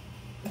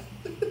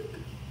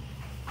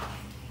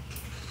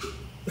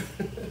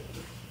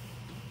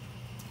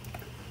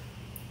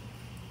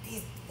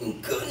 These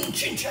couldn't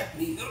chin check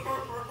me.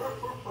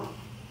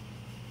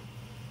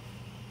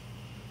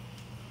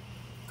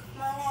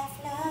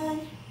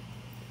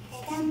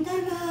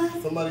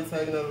 Somebody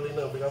tag Natalie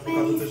up. We got some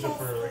competition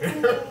for her.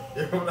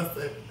 You know what I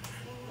said?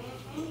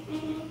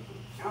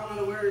 I don't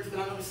know the words, but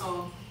I know the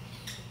song.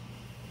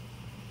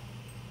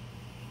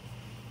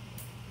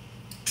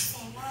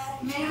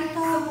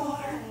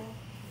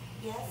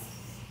 Yes.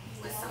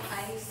 With some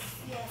ice.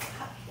 Yes.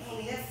 Hey,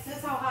 this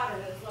is how hot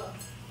it is. Look.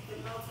 It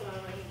melted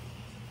already.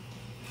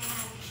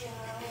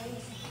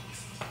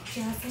 I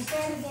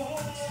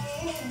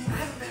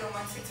haven't been on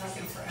my TikTok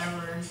in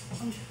forever.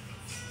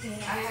 I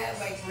had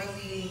like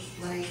really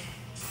like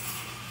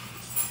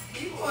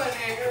people in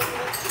there.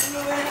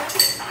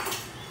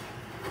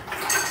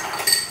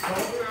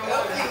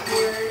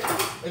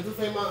 It's the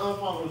same my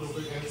followers real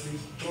quick, Ashley.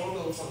 Throw a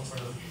little something for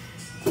them.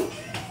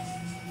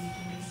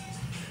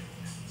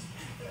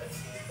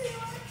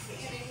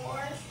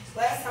 Anymore.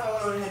 Last time I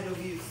went on had no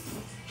views.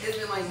 It's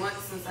been like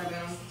months since I've been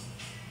on.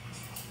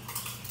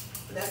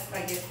 But that's what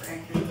I get for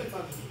acting.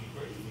 TikTok is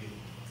crazy.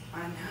 I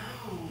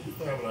know. You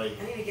still have like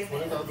I need to get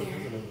back 20,000 up there.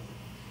 views in it.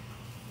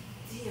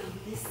 Do you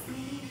miss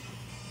me?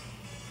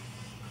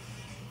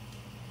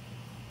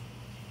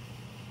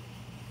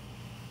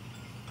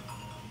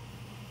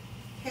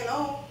 Hello.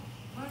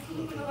 Why are you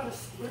looking about a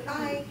square?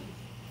 Hi.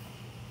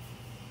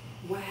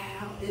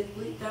 Wow, it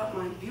bleeped out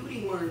my beauty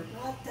mark.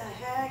 What the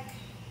heck?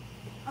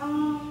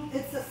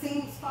 It's the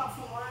same spot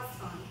from last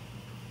time.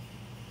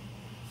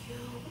 Yo,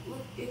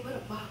 look, it put a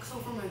box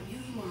over my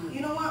beauty mark.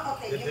 You know what?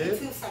 Okay, It give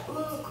did? me 2 seconds.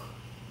 Look.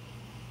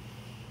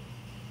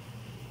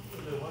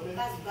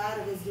 That's bad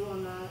if it's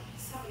doing that.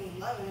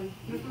 7-Eleven.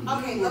 Mm-hmm.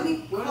 Okay, let me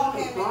What call is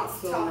the him and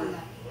box tell over? him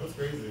that. That's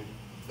crazy.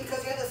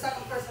 Because you're the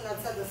second person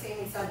that said the same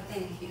exact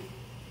thing. Thank you.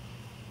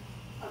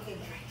 Okay,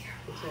 bye. Drink your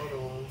What's water. all the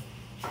ones?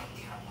 Drink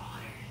your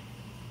water.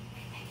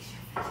 And make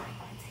sure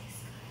vagina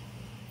tastes good.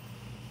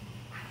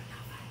 I don't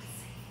know if I can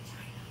say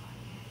vagina.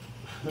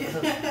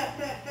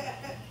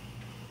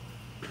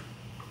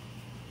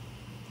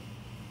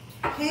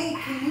 Hey,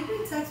 can you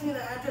text me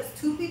the address?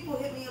 2 people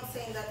hit me up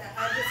saying that the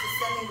address is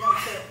sending them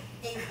to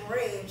a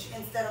bridge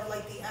instead of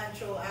like the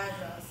actual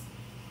address.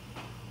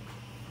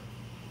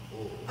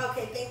 Oh.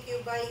 Okay, thank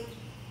you. Bye.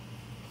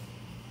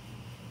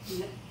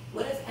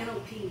 What does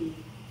NOP mean?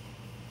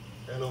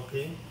 NOP?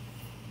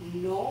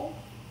 No.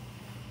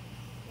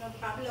 No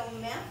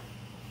problem, ma'am.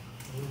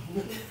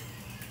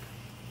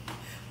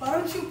 Why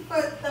don't you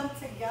put them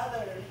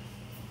together?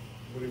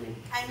 What do you mean?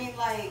 I mean,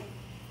 like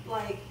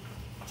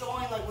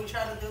join like we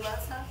tried to do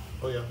last time.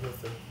 Oh yeah,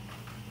 that's it.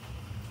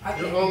 I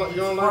You're think on it's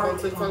live on hard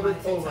TikTok? my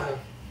Oh, right.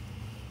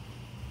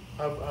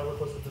 I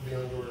requested to be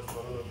on yours, so I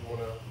don't know if you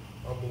wanna.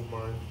 I'll move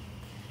mine.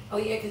 Oh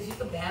yeah, because you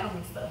can battle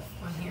and stuff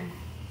on here.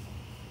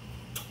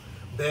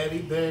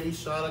 Betty,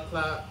 shot a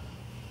clap.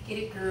 Get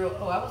it, girl.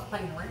 Oh, I was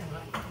playing around.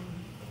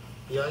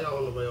 Yeah, y'all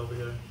on the way over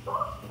here.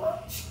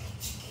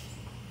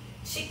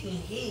 Chicken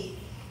head.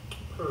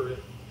 Hurry.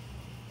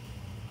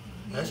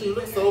 Actually, you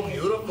look so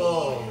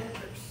beautiful.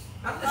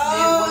 I'm just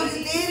Oh,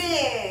 you did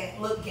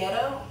it. Look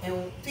ghetto.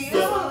 And Do you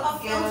have a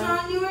filter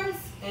on yours?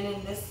 And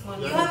then this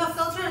one. You have a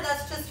filter, or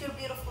that's just your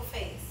beautiful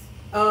face?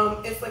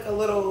 It's like a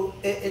little.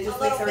 It just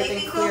A makes little everything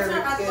baby clearer.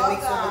 filter? I It love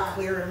makes that. everything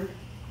clearer.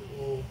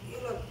 You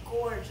look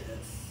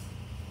gorgeous.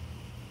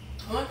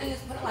 One thing is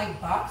putting like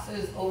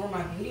boxes over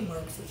my beauty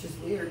marks, which is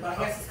weird, but I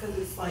guess it's because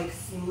it's like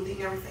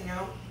smoothing everything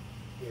out.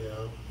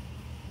 Yeah.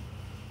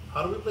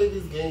 How do we play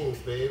these games,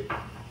 babe?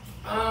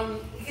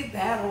 We could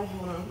battle.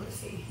 Hold on, let's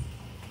see.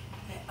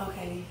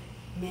 Okay,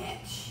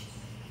 match.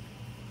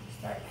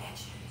 Start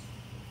matching.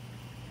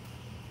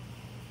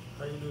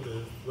 How you do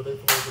this? What they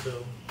supposed to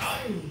do?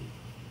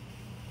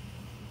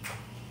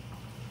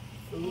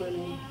 So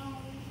many.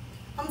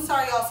 I'm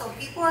sorry, y'all. So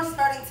people are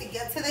starting to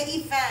get to the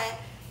event,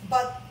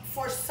 but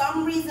for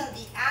some reason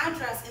the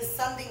address is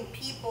sending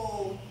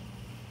people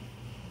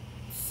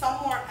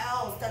somewhere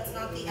else that's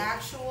not the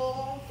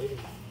actual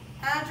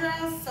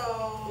address.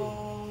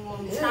 So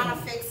I'm trying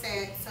to fix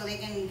it so they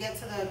can get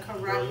to the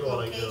correct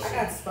location. I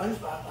got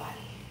SpongeBob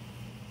body.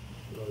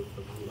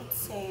 Let's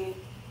see.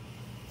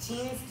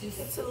 Jeans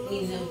It's a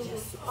little,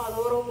 oh,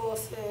 the little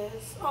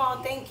voices.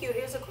 Oh, thank you.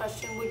 Here's a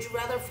question. Would you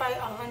rather fight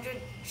 100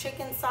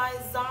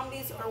 chicken-sized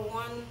zombies or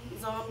one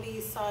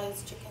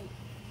zombie-sized chicken?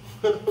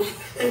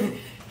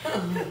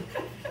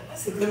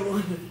 That's a good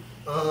one.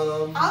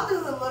 I'll do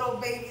the little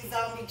baby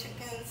zombie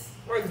chickens.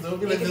 Right, so it'll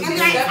be like this. And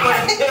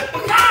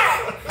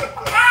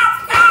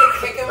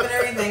Kick him and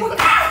everything.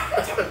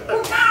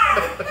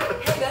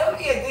 That would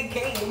be a good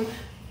game.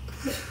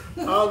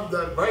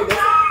 Right,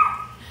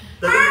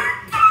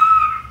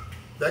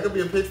 that could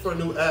be a pitch for a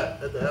new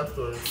app at the App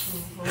Store.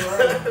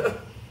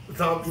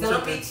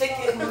 Zombie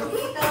chicken.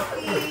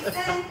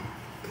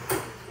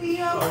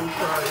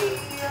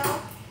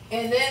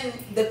 And then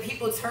the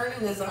people turn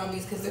into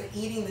zombies because they're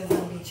eating the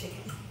zombie chicken.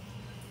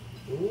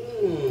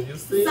 Ooh, you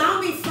see?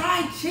 Zombie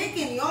fried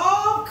chicken,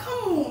 y'all.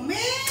 Come on, man.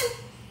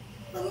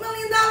 The $1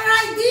 million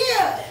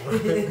idea.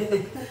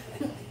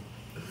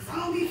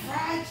 Zombie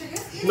fried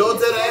chicken. No,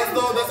 dead ass,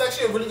 no. That's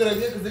actually a really good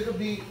idea because it could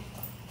be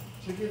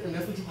chicken, and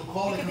that's what you could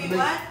call it. It could be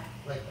what?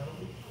 Like,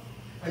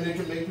 and it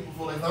can make people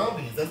feel like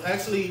zombies. That's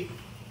actually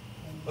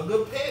a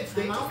good pitch.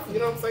 They just, you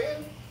know what I'm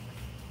saying?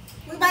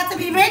 We're about to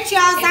be rich,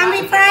 y'all.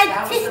 Zombie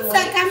fried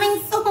pizza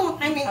coming soon.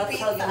 I mean,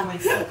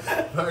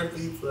 pizza. Fried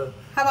pizza.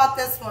 How about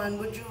this one?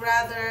 Would you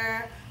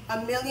rather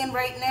 $1 million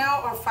right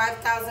now or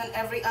 5,000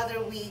 every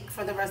other week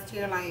for the rest of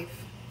your life?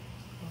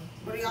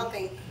 What do y'all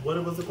think? What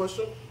was the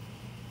question?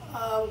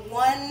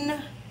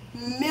 1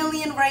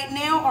 million right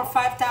now or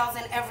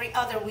 5,000 every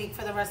other week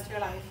for the rest of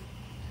your life?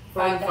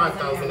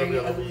 5,000 every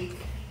other week.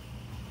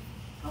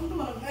 I'm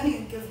doing $1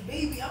 million because,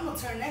 baby, I'm going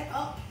to turn that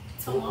up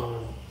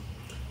tomorrow.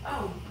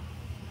 Oh.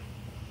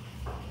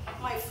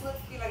 My flip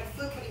be like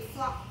flippity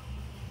flop,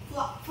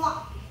 flop,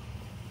 flop.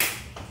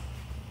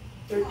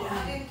 They're Oh, done.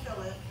 I didn't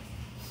kill it.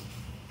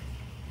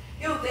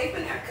 Yo, they've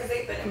been there because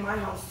they've been in my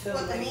house too.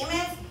 What the meme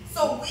is?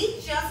 So we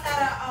just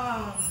had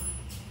a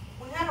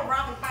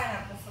ramen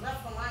pineapple, so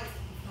that's what mine.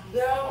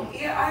 Yo,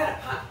 yeah, I had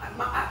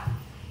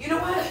you know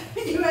what?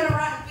 You had a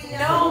rotten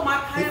pineapple? No, my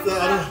pineapple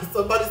got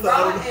Somebody said, I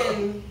don't know.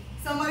 rotten.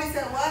 Somebody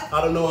said what? I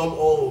don't know, I'm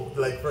old.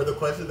 Like, for the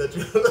question that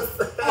you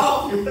said.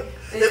 Oh.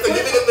 It's like,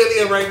 give me $1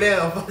 million right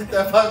now. Fuck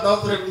that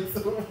 5,000 every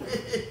 2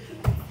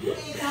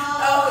 weeks.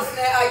 Oh,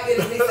 snap, I get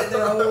it. They said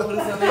they're old or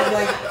something.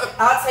 Like,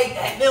 I'll take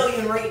that $1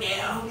 million right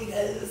now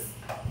because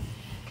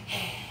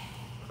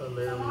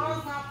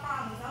Tomorrow's not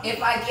promised.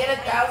 if I get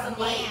 1,000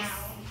 likes.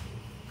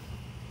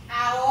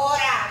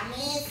 Ahora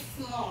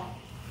mismo.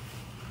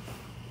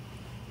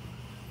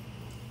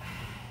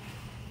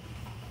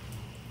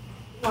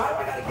 Why do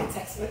I gotta get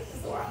text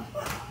messages?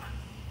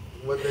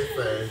 What they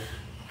say?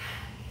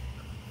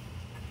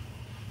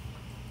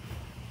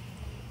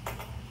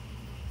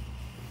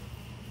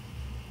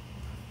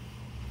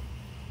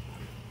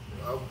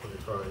 I'm pretty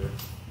crying.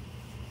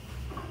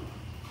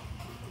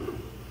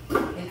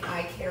 An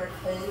eye carrot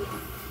food.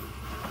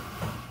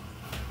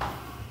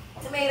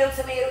 Tomato,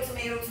 tomato,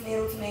 tomato,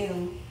 tomato,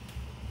 tomato.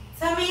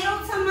 Tomato,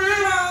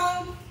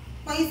 tomato.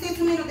 When you say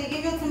tomato, they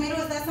give you a tomato.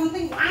 Is that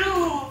something?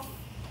 Wow.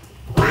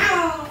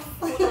 Wow.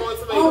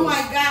 Oh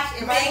my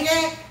gosh.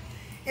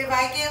 If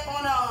I get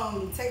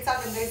on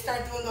TikTok and they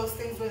start doing those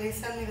things where they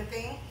send me the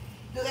thing,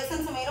 do they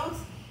send tomatoes?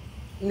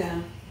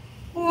 No.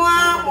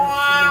 Wah,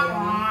 wah,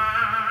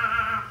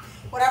 wah.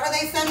 Whatever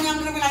they send me, I'm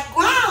gonna be like,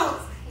 wow,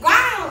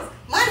 wow,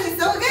 money's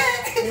so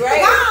good.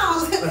 Right.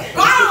 Wow,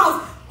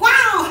 wow,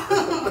 wow.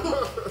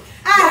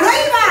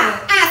 Arriba,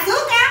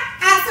 azúcar,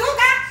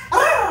 azúcar.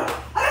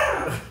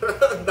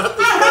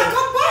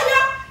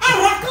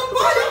 Arroz con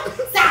pollo,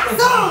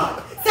 sazón,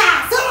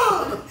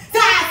 sazón,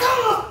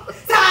 sazón,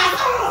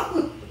 sazón,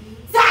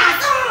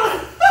 sazón.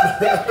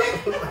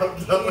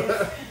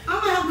 I'm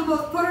gonna have the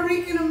most Puerto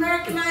Rican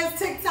Americanized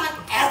TikTok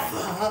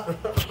ever.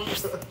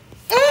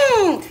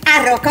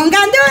 Arroz Arroz con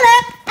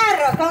gandules.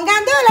 Arroz con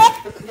gandules.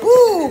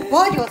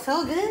 Pollo,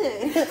 so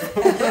good.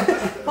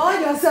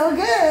 Pollo, so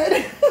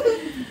good.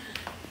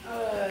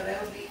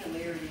 That would be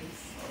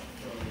hilarious.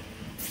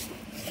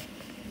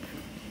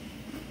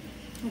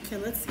 Okay,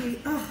 let's see.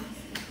 Oh,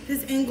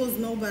 this angle's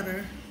no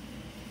better.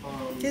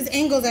 This Yeah,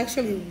 angle's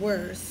actually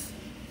worse.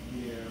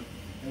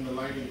 and the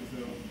lighting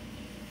too.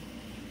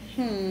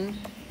 Hmm.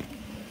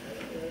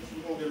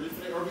 We're gonna get rid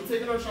today. Are we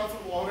taking our shots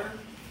of water?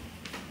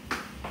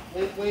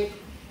 Wink, wink.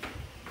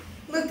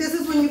 Look, this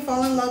is when you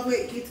fall in love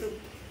with YouTube.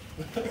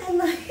 I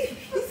like it.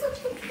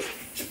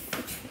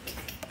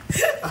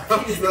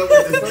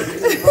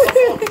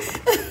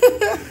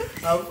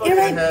 You're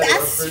my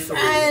best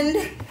friend.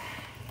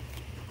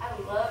 I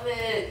love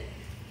it.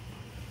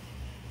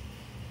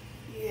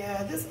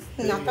 Yeah, this is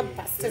not the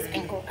bestest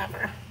angle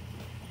ever.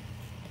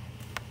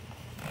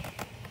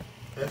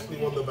 Ashley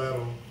won the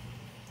battle.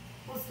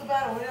 What's the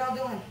battle? What are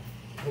y'all doing?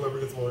 Whoever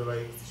gets more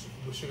likes,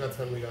 she got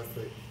 10, we got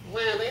 6.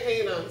 Man, they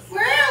hate us.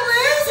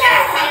 Really?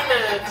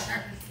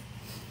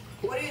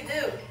 What do you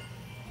do?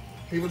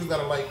 People just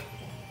gotta like.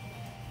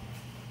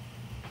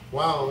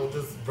 Wow, it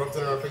just dropped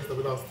in our face that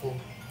we lost 2.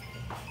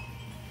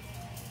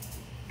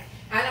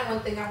 I know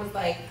one thing I was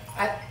like,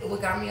 what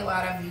got me a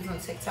lot of views on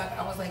TikTok,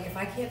 I was like, if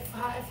I get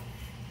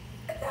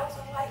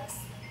 5,000 likes,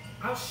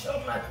 I'll show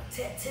my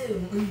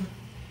tattoo.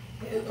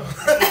 I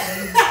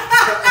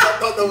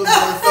thought that was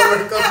going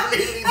somewhere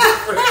completely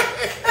different.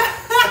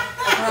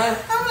 I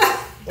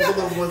thought that was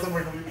going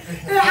somewhere completely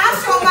different. I'll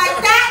show my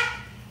tattoo.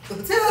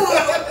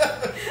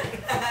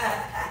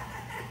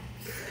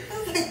 I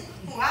was like,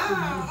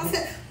 wow. I was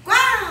like,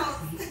 wow.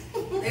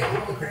 They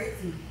were going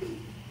crazy.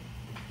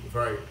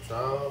 Right,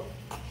 child.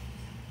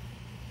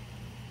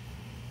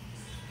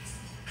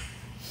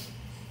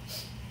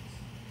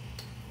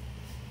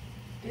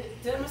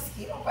 Did a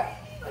mosquito bite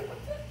me? Like, what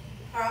the?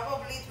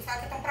 Probably. ¿Tú sabes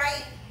que están por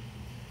ahí?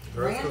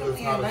 Girls, 'cause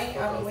it's Randomly hot at as night,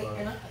 fuck I was outside.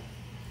 waking up.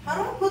 How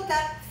do I put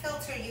that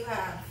filter you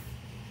have?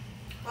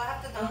 Do I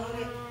have to download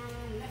it?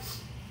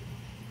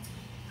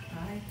 I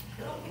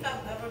don't think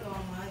I've ever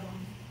gone live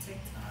on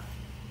TikTok.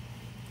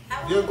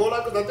 Yeah, go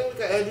like, 'cause I think we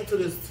can add you to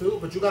this too,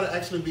 but you gotta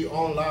actually be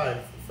on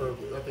live for.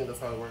 I think that's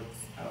how it works.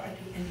 Oh, I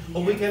do in Oh,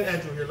 here. we can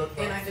add you here. Look.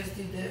 And I just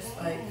do this,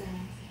 like,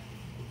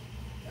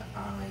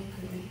 Oh. you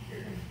could make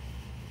your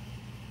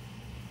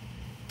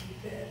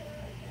bed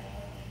right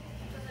now.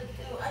 What does it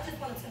do? I just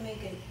wanted to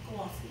make it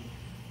glossy.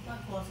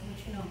 Not glossy, but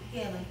you know,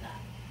 yeah, like that.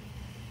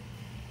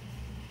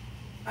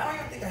 I don't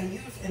even think I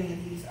use any of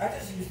these. I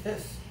just use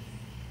this.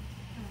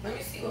 Let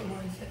me see what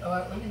mine's at. Oh,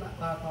 let me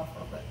log off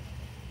real quick,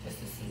 just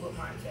to see what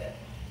mine's at.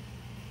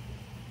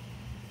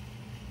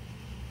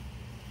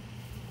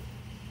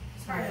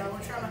 Sorry, y'all.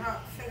 We're trying to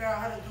figure out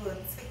how to do a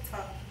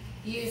TikTok.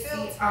 You see,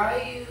 Filter.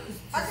 I use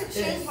I could this.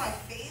 change my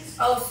face.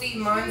 Oh, see,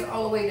 mine's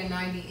all the way to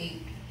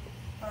 98.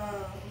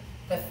 Uh,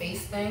 The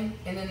face thing,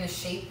 and then the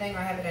shape thing,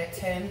 I have it at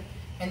 10,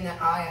 and the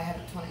eye, I have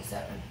it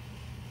 27.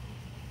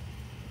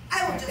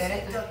 I would Like just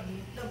that do at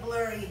the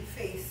blurry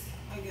face,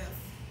 I guess.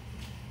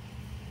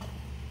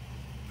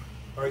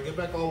 All right, get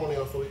back on one of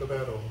y'all so we can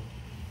battle.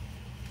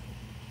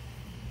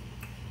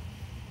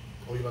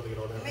 Oh, you about to get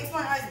on It that? makes my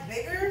eyes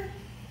bigger.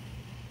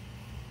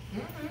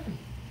 Mm-mm.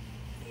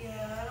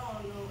 Yeah, I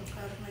don't know what's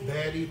happening.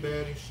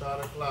 Baddie, shot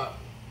o'clock.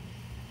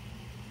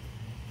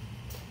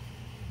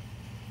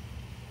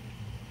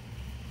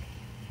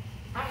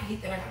 I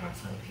hate that I got my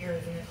tongue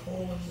pierced and this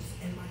hole is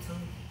just in my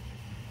tongue.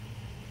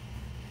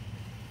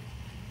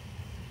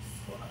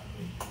 So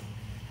ugly.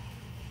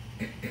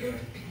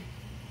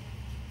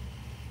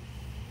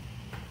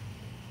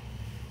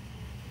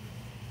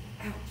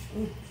 Ouch.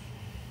 Ooh.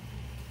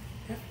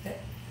 That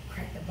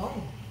cracked the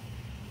bone.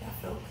 That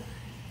felt good.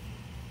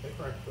 They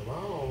cracked them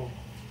all.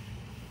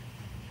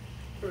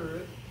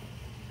 Good.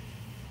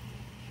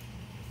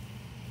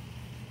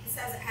 It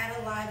says add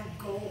a live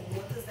goal.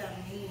 What does that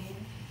mean?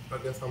 I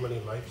guess how many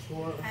likes you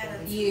want?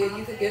 Add a Yeah,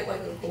 you could get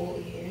like a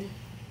goal here.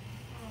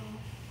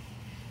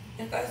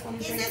 Oh. You guys want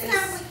to Is drink this this?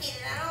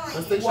 complicated? I don't Let's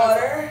like take it.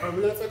 Water. shots. Are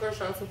we gonna take our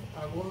shots of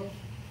agua?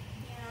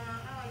 Yeah,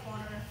 I like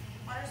water.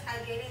 Water's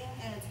hydrating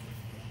and it's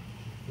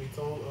We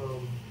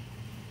don't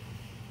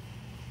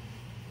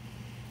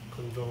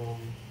condone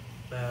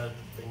bad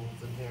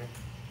things in here.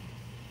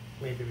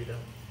 Maybe we don't.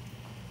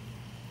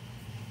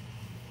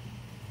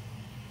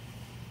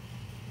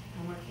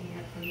 I'm working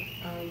at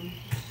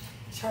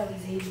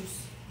Charlie's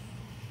Angels.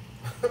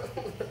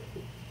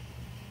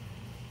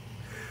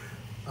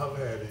 I've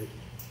had it.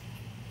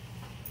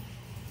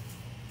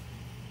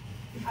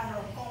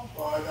 arroz con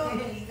pollo,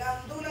 y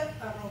gandules,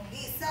 arroz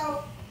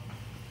guisado.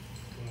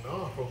 No,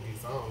 arroz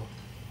guisado.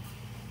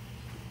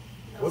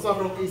 What's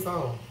arroz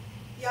guisado?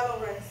 Yellow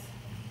rice.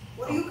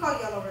 What do you call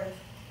yellow rice?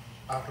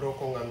 Arroz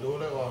con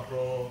gandules o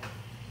arroz.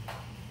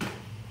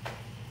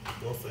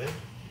 No sé.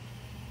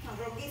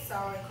 Arroz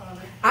guisado, I call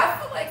it. I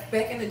feel like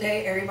back in the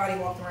day, everybody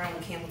walked around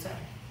with camel toe.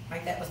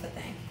 Like that was the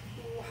thing.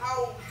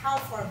 How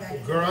far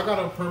back? Girl, I got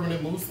a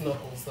permanent moose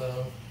knuckle,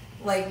 so.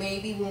 Like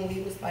maybe when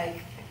we was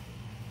like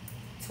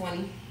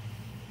 20.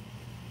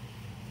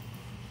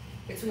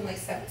 Between like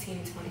 17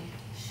 and 20.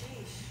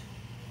 Sheesh.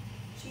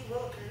 Gee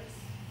willikers.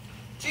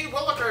 Gee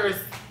willikers.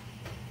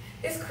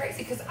 It's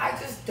crazy because I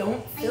just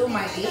don't feel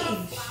my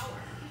age.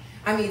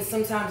 I mean,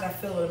 sometimes I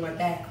feel it in my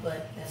back,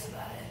 but that's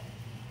about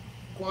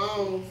it.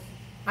 Wow.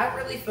 I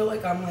really feel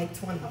like I'm like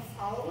 20. A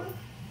follower?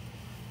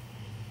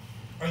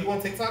 Are you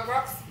on TikTok,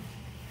 Rox?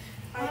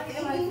 I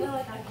feel like I'm 20.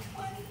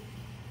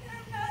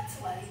 I'm not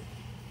 20.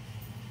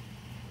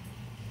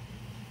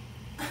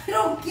 I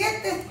don't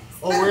get this.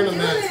 Oh, we're in the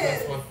Let's do next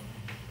this. one.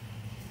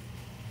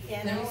 Yeah,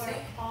 Let now me we're see.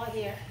 all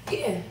here.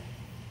 Yeah,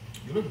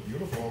 You look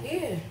beautiful.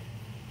 yeah.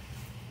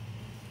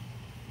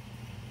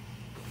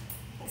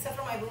 Except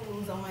for my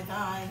boo-boos on my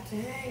thigh.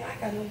 Dang, I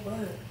got no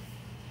butt.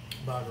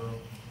 Bye, girl.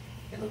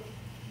 It look.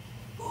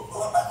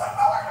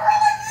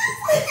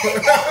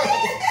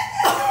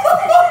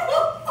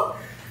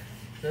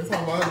 That's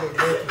how mine look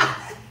good.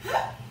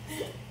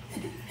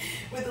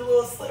 With the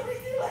little slivers,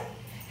 you're like,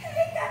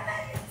 hey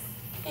guys.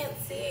 Can't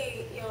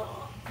see,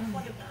 y'all.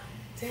 Look at that.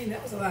 Dang,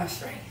 that was a lot of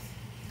strength.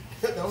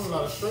 That was a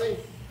lot of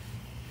strength.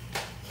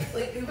 Can't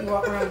believe people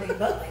walk around with their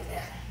butt like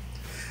that.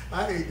 I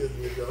hate this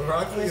video.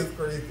 Roxy is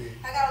crazy.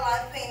 I got a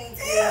live painting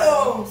today.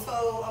 Ew.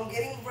 So I'm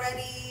getting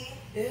ready.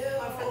 Ew.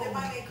 My friend did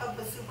my makeup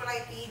with super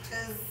light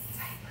beaches.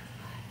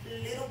 A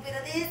little bit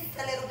of this,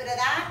 a little bit of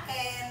that.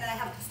 And I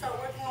have to start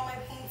working on my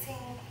painting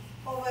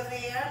over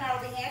there,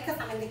 not over here, because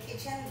I'm in the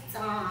kitchen.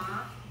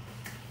 Duh.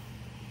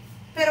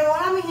 Pero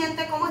hola mi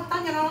gente, ¿cómo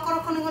están? Yo no lo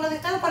conozco ninguno de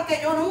ustedes porque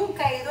yo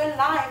nunca he ido en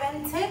live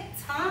en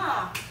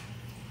TikTok.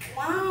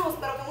 Wow,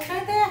 espero que mucha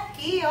gente esté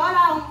aquí.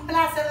 Hola, un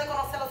placer de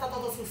conocerlos a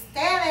todos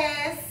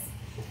ustedes.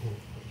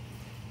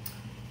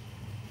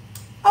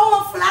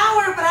 Oh, a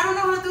flower, but I don't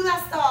know how to do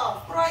that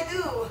stuff. What do I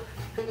do?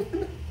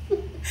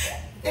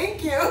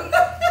 Thank you.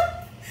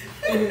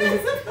 What am I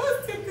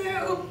supposed to do?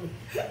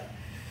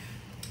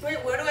 Wait,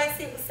 where do I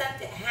see who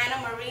sent it?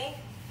 Hannah Marie.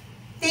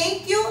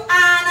 Thank you,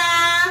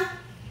 Anna.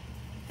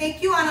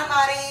 Thank you, Anna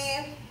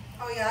Marie.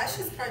 Oh yeah, I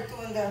should start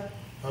doing the.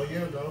 Oh,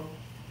 yeah, girl.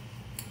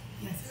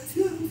 Yes, yes,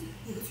 yes.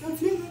 Yes,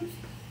 yes, yes.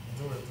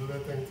 Do it. Do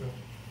that thing too.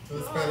 To the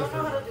No, I Spanish don't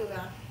know how version. to do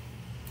that.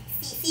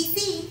 Sí, sí,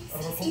 sí.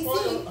 Arroz Sí, con sí,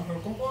 pollo. sí.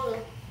 Arroz con pollo.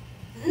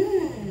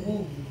 Mmm.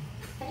 Ooh.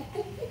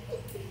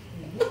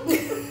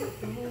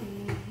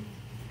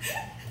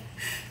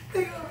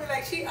 They're gonna be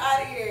like, she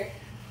out of here.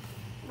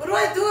 What do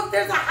I do if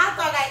there's a hot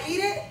dog? I eat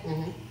it?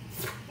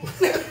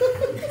 Mm-hmm.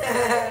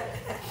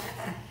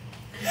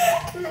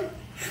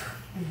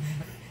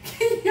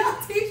 Can y'all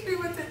teach me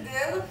what to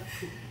do?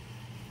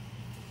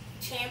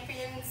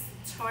 Champions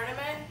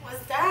tournament?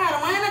 What's that?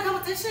 Am I in a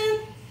competition?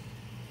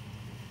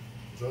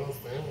 Jones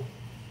family.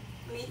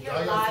 Meet your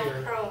Yeah, live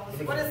here. pros. Let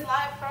me What do is it.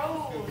 live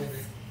pros?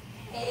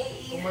 Hey.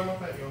 Hey. Where my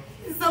pet go?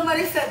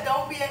 Somebody said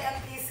don't be an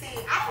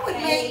NPC. I would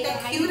Hey, make the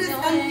how you cutest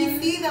doing?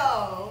 NPC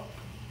though.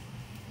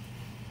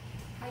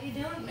 How you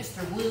doing,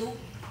 Mr. Woo?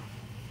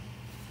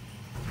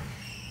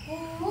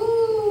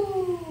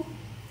 Woo.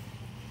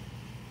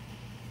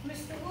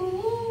 Mr.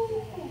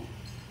 Woo.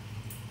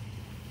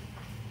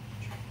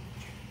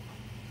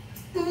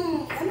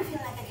 Let me feel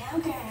like a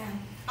cowgirl.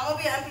 I'm gonna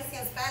be an NPC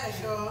in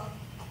Spanish, y'all.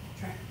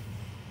 Trap.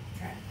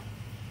 Trap.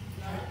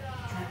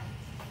 Trap.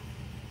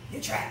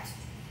 You're trapped.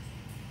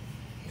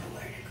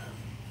 Nowhere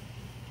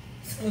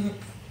to go.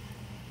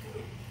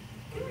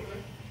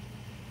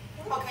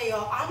 Okay,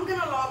 y'all, I'm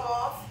gonna log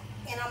off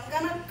and I'm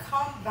gonna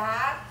come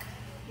back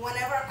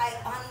whenever I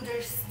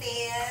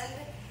understand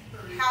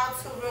how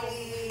to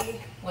really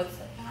What's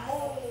up?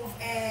 move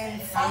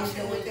and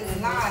function with this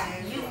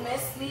live. You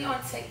missed me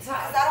on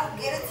TikTok. Because I don't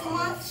get it too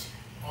much,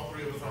 All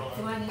three of us are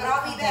Do on. I need but to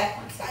I'll come be back.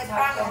 on I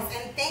TikTok? promise.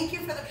 And thank you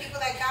for the people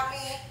that got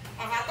me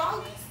a hot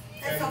dog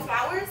and some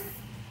flowers.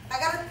 I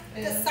gotta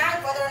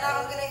decide whether or not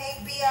I'm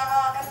gonna be a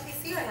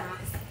NPC or not.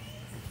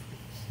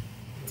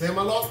 Damn,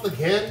 I lost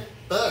again.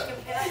 You Fuck. can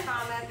pin a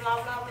comment,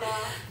 blah, blah,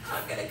 blah.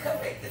 I'm gonna come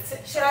back to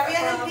TikTok. Should I be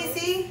an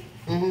NPC?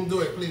 Mm-hmm.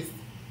 Do it, please.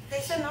 They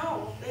said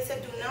no. They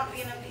said do not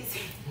be an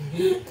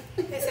NPC.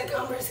 They said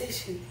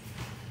conversation.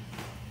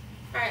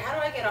 Alright, how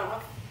do I get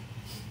off?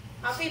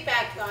 I'll be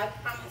back, y'all, I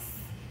promise.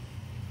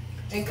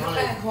 And come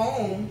back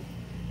home.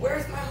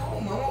 Where's my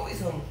home? I'm always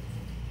home.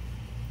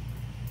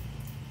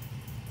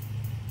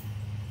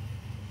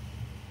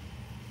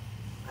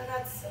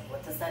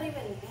 What does that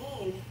even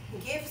mean?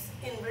 Gifts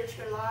enrich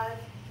your life.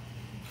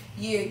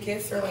 Yeah,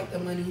 gifts are like the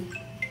money.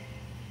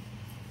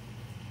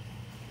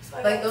 So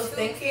I Like got those 2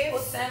 things people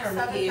gifts, send are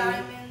 7 weird.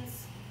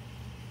 diamonds.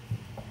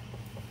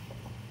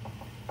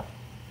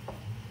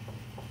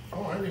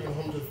 Oh, I ain't even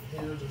home just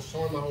here, just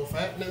showing my whole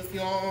fatness,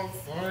 y'all.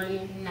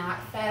 Sorry. Not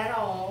fat at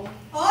all.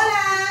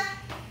 Hola!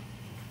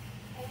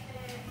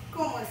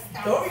 ¿Cómo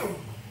estás? Don't you?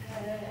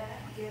 Good.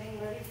 Getting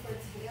ready for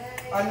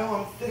today. I know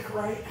I'm thick,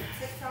 right?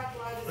 TikTok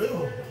live is Ew.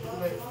 here. Look at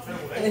that.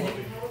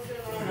 How was your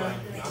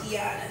live?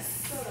 Yes.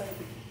 Good.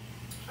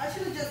 I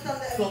should have just done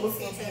the So what's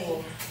NPC up thing.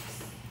 for?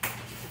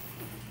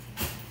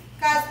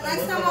 Guys,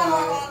 next time I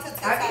log on to I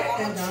TikTok, get I'm that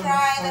gonna done.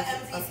 try the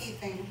NPC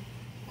thing.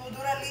 We'll do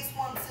it at least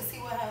once to see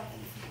what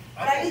happens.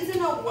 But I need to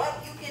know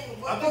what you can, I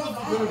what think goes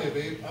you'll do good in on. it,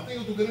 babe. I think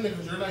you'll do good in it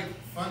because you're like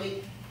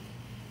funny.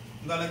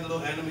 You got like the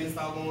little anime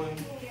style going.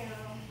 Yeah.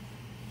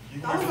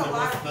 You That was can a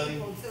lot of study.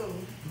 people too.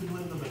 You can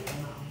blame the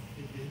banana out,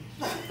 bitch.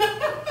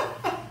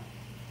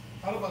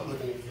 How about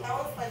looking at you? That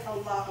was like a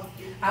lot of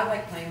people. I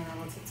like playing around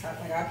on TikTok.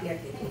 Like I'll be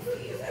acting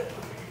goofy as that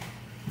one.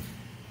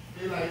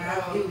 You're like,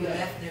 I'll be yeah.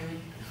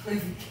 laughing.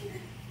 It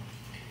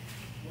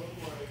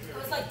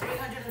was like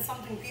 300 and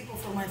something people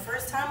for my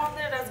first time on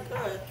there. That's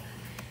good.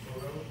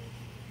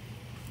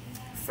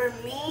 For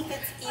me,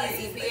 it's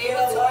easy. Be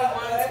able to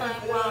rewind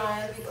time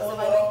wise because if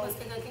I make a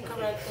mistake, I can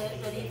correct it.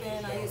 But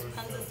even I use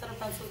pens instead of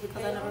pencils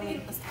because I never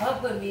make mistakes.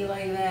 Help with me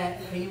like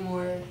that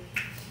anymore.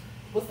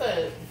 What's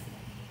that?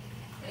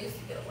 I used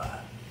to get a lot.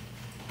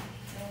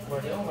 Well,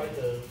 they don't like us.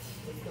 It's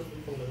because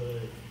we from the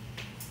hood.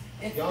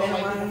 It's Y'all been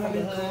like a people while from the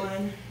I've hood?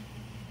 gone.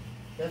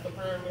 That's the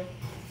prayer, man.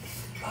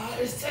 Oh,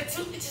 this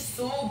tattoo is just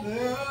so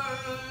good.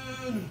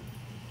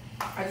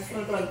 I just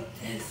want to go like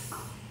this.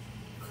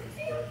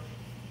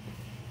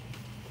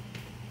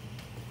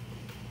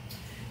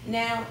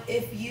 Now,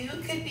 if you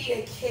could be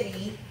a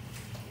kitty,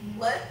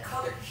 what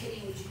color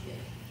kitty would you be?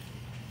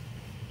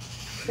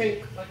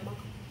 Pink, like my.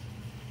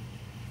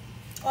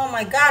 Oh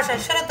my gosh, I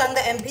should have done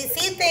the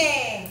NPC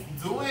thing.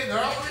 Do it,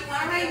 girl.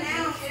 Not right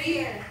now,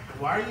 here.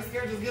 Why are you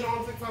scared? Just get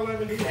on TikTok Live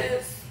and do it.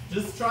 Yes.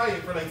 Just try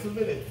it for like 2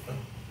 minutes.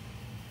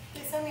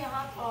 They sent me a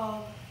hot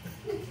dog.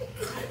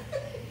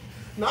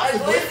 Not A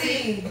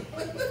glizzy.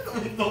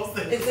 Don't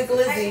say It's a I should be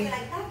glizzy.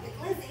 like, that's the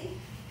glizzy.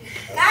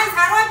 Guys,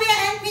 how do I be an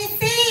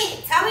NPC?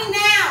 Tell me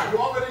now. You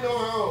already know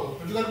how.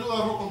 But you gotta do a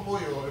arroz con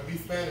pollo and be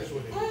Spanish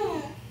with it.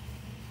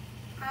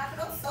 I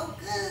feel so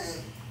good.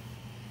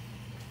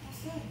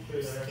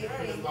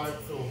 Scary. It's live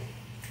too.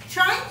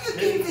 Trying new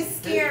things is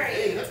scary.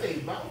 Hey, that's a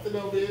bounce to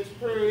know, bitch.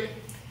 Hurry.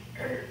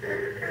 Hey.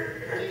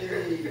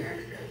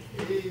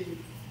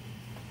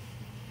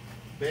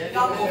 Bad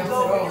Y'all man moved down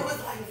over. south. It was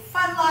like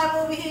fun live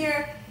over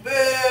here. Boo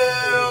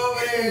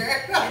over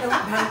there. I don't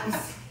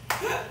bounce.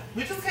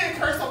 We just can't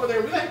curse over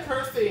there. We like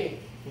cursing.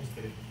 I'm just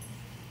kidding.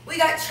 We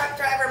got truck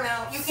driver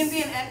mouth. You can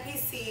be an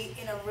NPC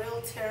in a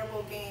real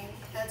terrible game.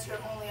 That's your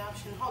only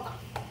option. Hold on.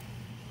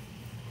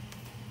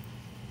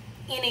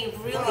 In a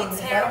really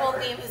terrible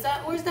game.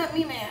 Where's that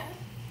meme at?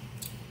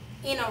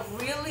 In a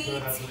really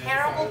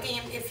terrible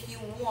game if you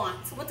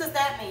want. So what does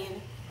that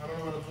mean? I don't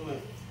know how to do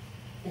it.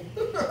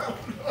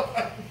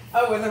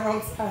 Oh, we're the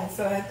wrong side,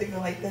 so I have to go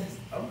like this.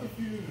 I'm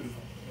confused.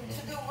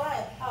 To do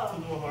what? To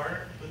Oh. do a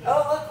heart?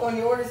 Oh, look, on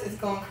yours, it's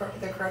going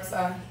the correct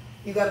side.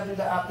 You gotta do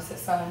the opposite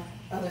side.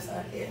 Other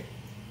side, yeah.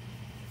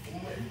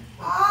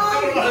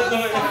 Oh,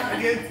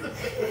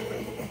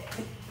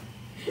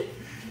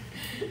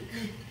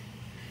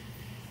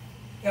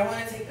 Y'all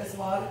wanna take this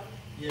water?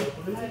 Yeah,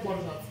 but this is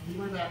water's not. Be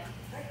right back.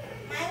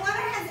 my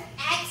water has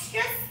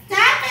extra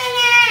stuff in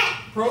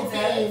it.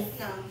 Protein.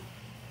 No.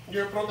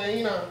 Your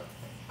proteína.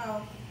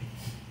 Oh.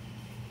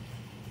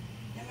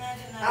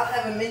 Imagine that. I'll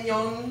have a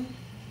mignon.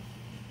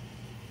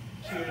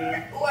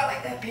 Cheers. Oh, I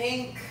like that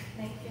pink.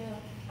 Thank you.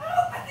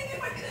 Oh, I think it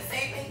might be the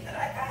same pink that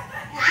I got.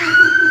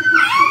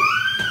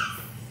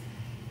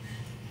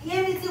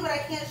 Yeah, me too, but I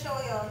can't show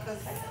y'all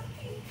because I can't.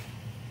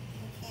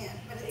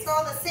 But it's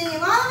all the same. All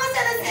of us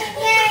are the same.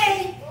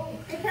 Yay!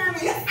 Hey,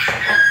 Kermit.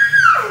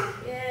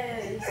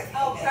 Yes.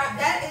 Oh, God,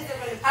 that is a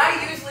really pretty.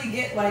 I usually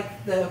get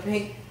like the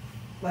pink,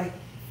 like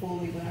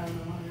fully, but I don't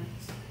know mine.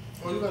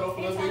 Oh, you got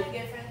open He's up trying to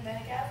get friends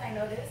back. I was like,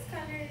 no, this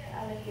color, I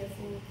like your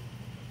food.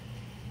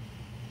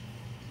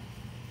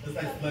 It's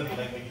like slutty,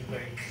 like when you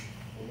like.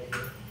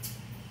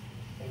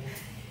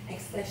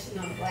 Especially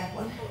on the black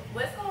one.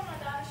 What's going on,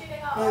 Donna? She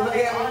got Oh, all,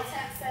 yeah. all 10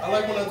 set. I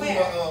like when I do Where?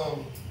 my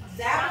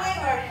That way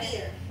or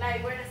here?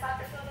 Like where the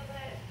soccer field is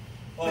at?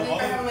 Oh, But you can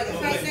have, like, a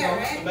right there,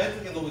 right? The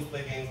Mexicans always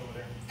play games over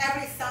there.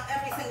 Every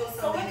single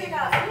Sunday. So when they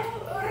got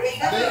food? Or They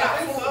definitely got I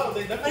think food. so.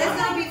 They But it's definitely.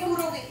 gonna be food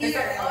over Is here.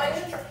 there- Oh,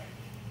 it is?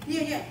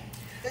 Yeah, yeah.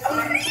 That's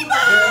gonna be food.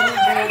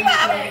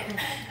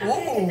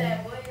 Ooh.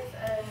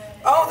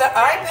 Oh, the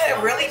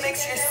iPad really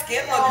makes your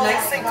skin look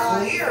nice and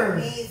clear.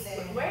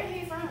 Amazing. Where is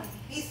he from?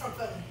 He's from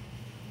Philly.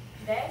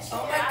 That shit.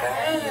 Oh my I bet God.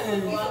 you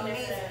will He's live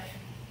amazing. there.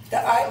 The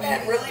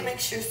iPad really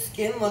makes your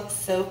skin look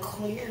so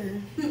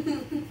clear. We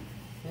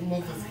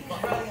moved this He's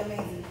fuck. really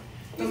amazing.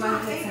 He's My my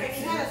favorite.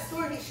 He had a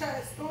store. He shut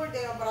his store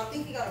down, but I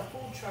think he got a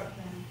food truck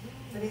now.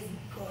 But it's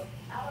good.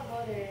 I would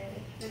go there.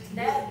 It's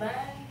That good.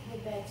 bun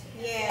with that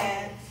chicken.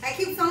 Yeah. I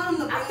keep telling him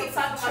to bring I the keep food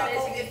talking truck about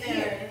this over to get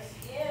here. there.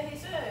 Yeah, he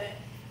should.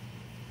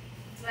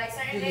 It's like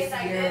certain It days is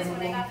like this when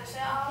they got the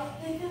shell.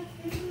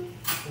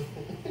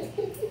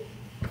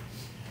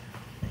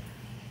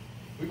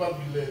 We about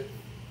to be lit.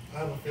 I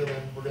have a feeling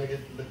we're gonna get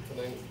lit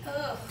tonight.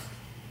 Ugh.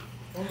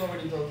 I was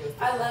already drunk yesterday.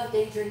 I love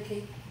day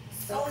drinking.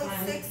 So Only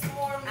fun. 6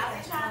 more minutes.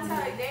 I be trying to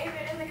tell you, David,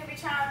 this nigga be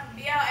trying to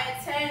be out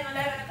at 10,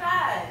 11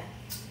 o'clock.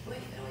 Well,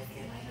 you can always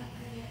get my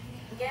number.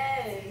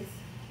 Yes.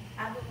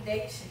 I do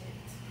day shit.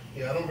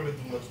 Yeah, I don't really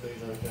do much day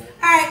drinking.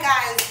 Alright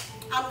guys,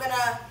 I'm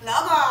gonna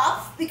log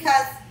off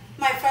because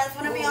my friends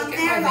wanna be Oh, on look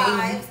their at my name.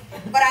 lives.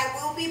 But I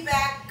will be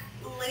back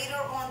later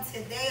on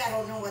today. I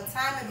don't know what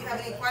time. If you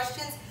have any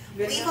questions,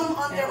 leave them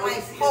under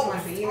my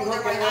post,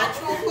 under my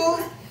actual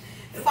post.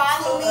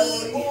 Follow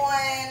me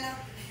on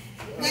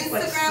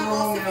Instagram,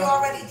 most of you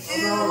already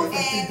do,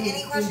 and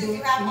any questions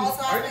you have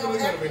also ask me over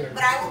there.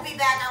 But I will be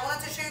back. I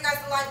wanted to show you guys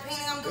the live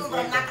painting I'm doing, but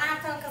I'm not gonna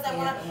have time because I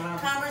want to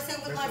conversate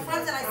with my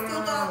friends, and I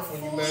still don't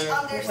fully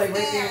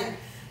understand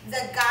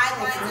the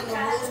guidelines and the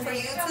rules for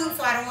YouTube,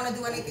 so I don't want to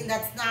do anything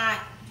that's not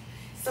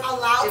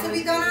allowed to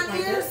be done on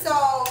here. So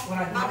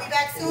I'll be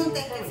back soon.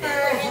 Thank you for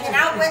hanging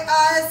out with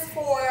us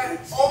for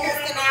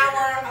almost an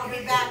hour. I'll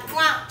be back.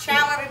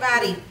 Ciao,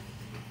 everybody.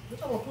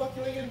 I'm gonna pluck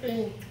you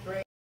in.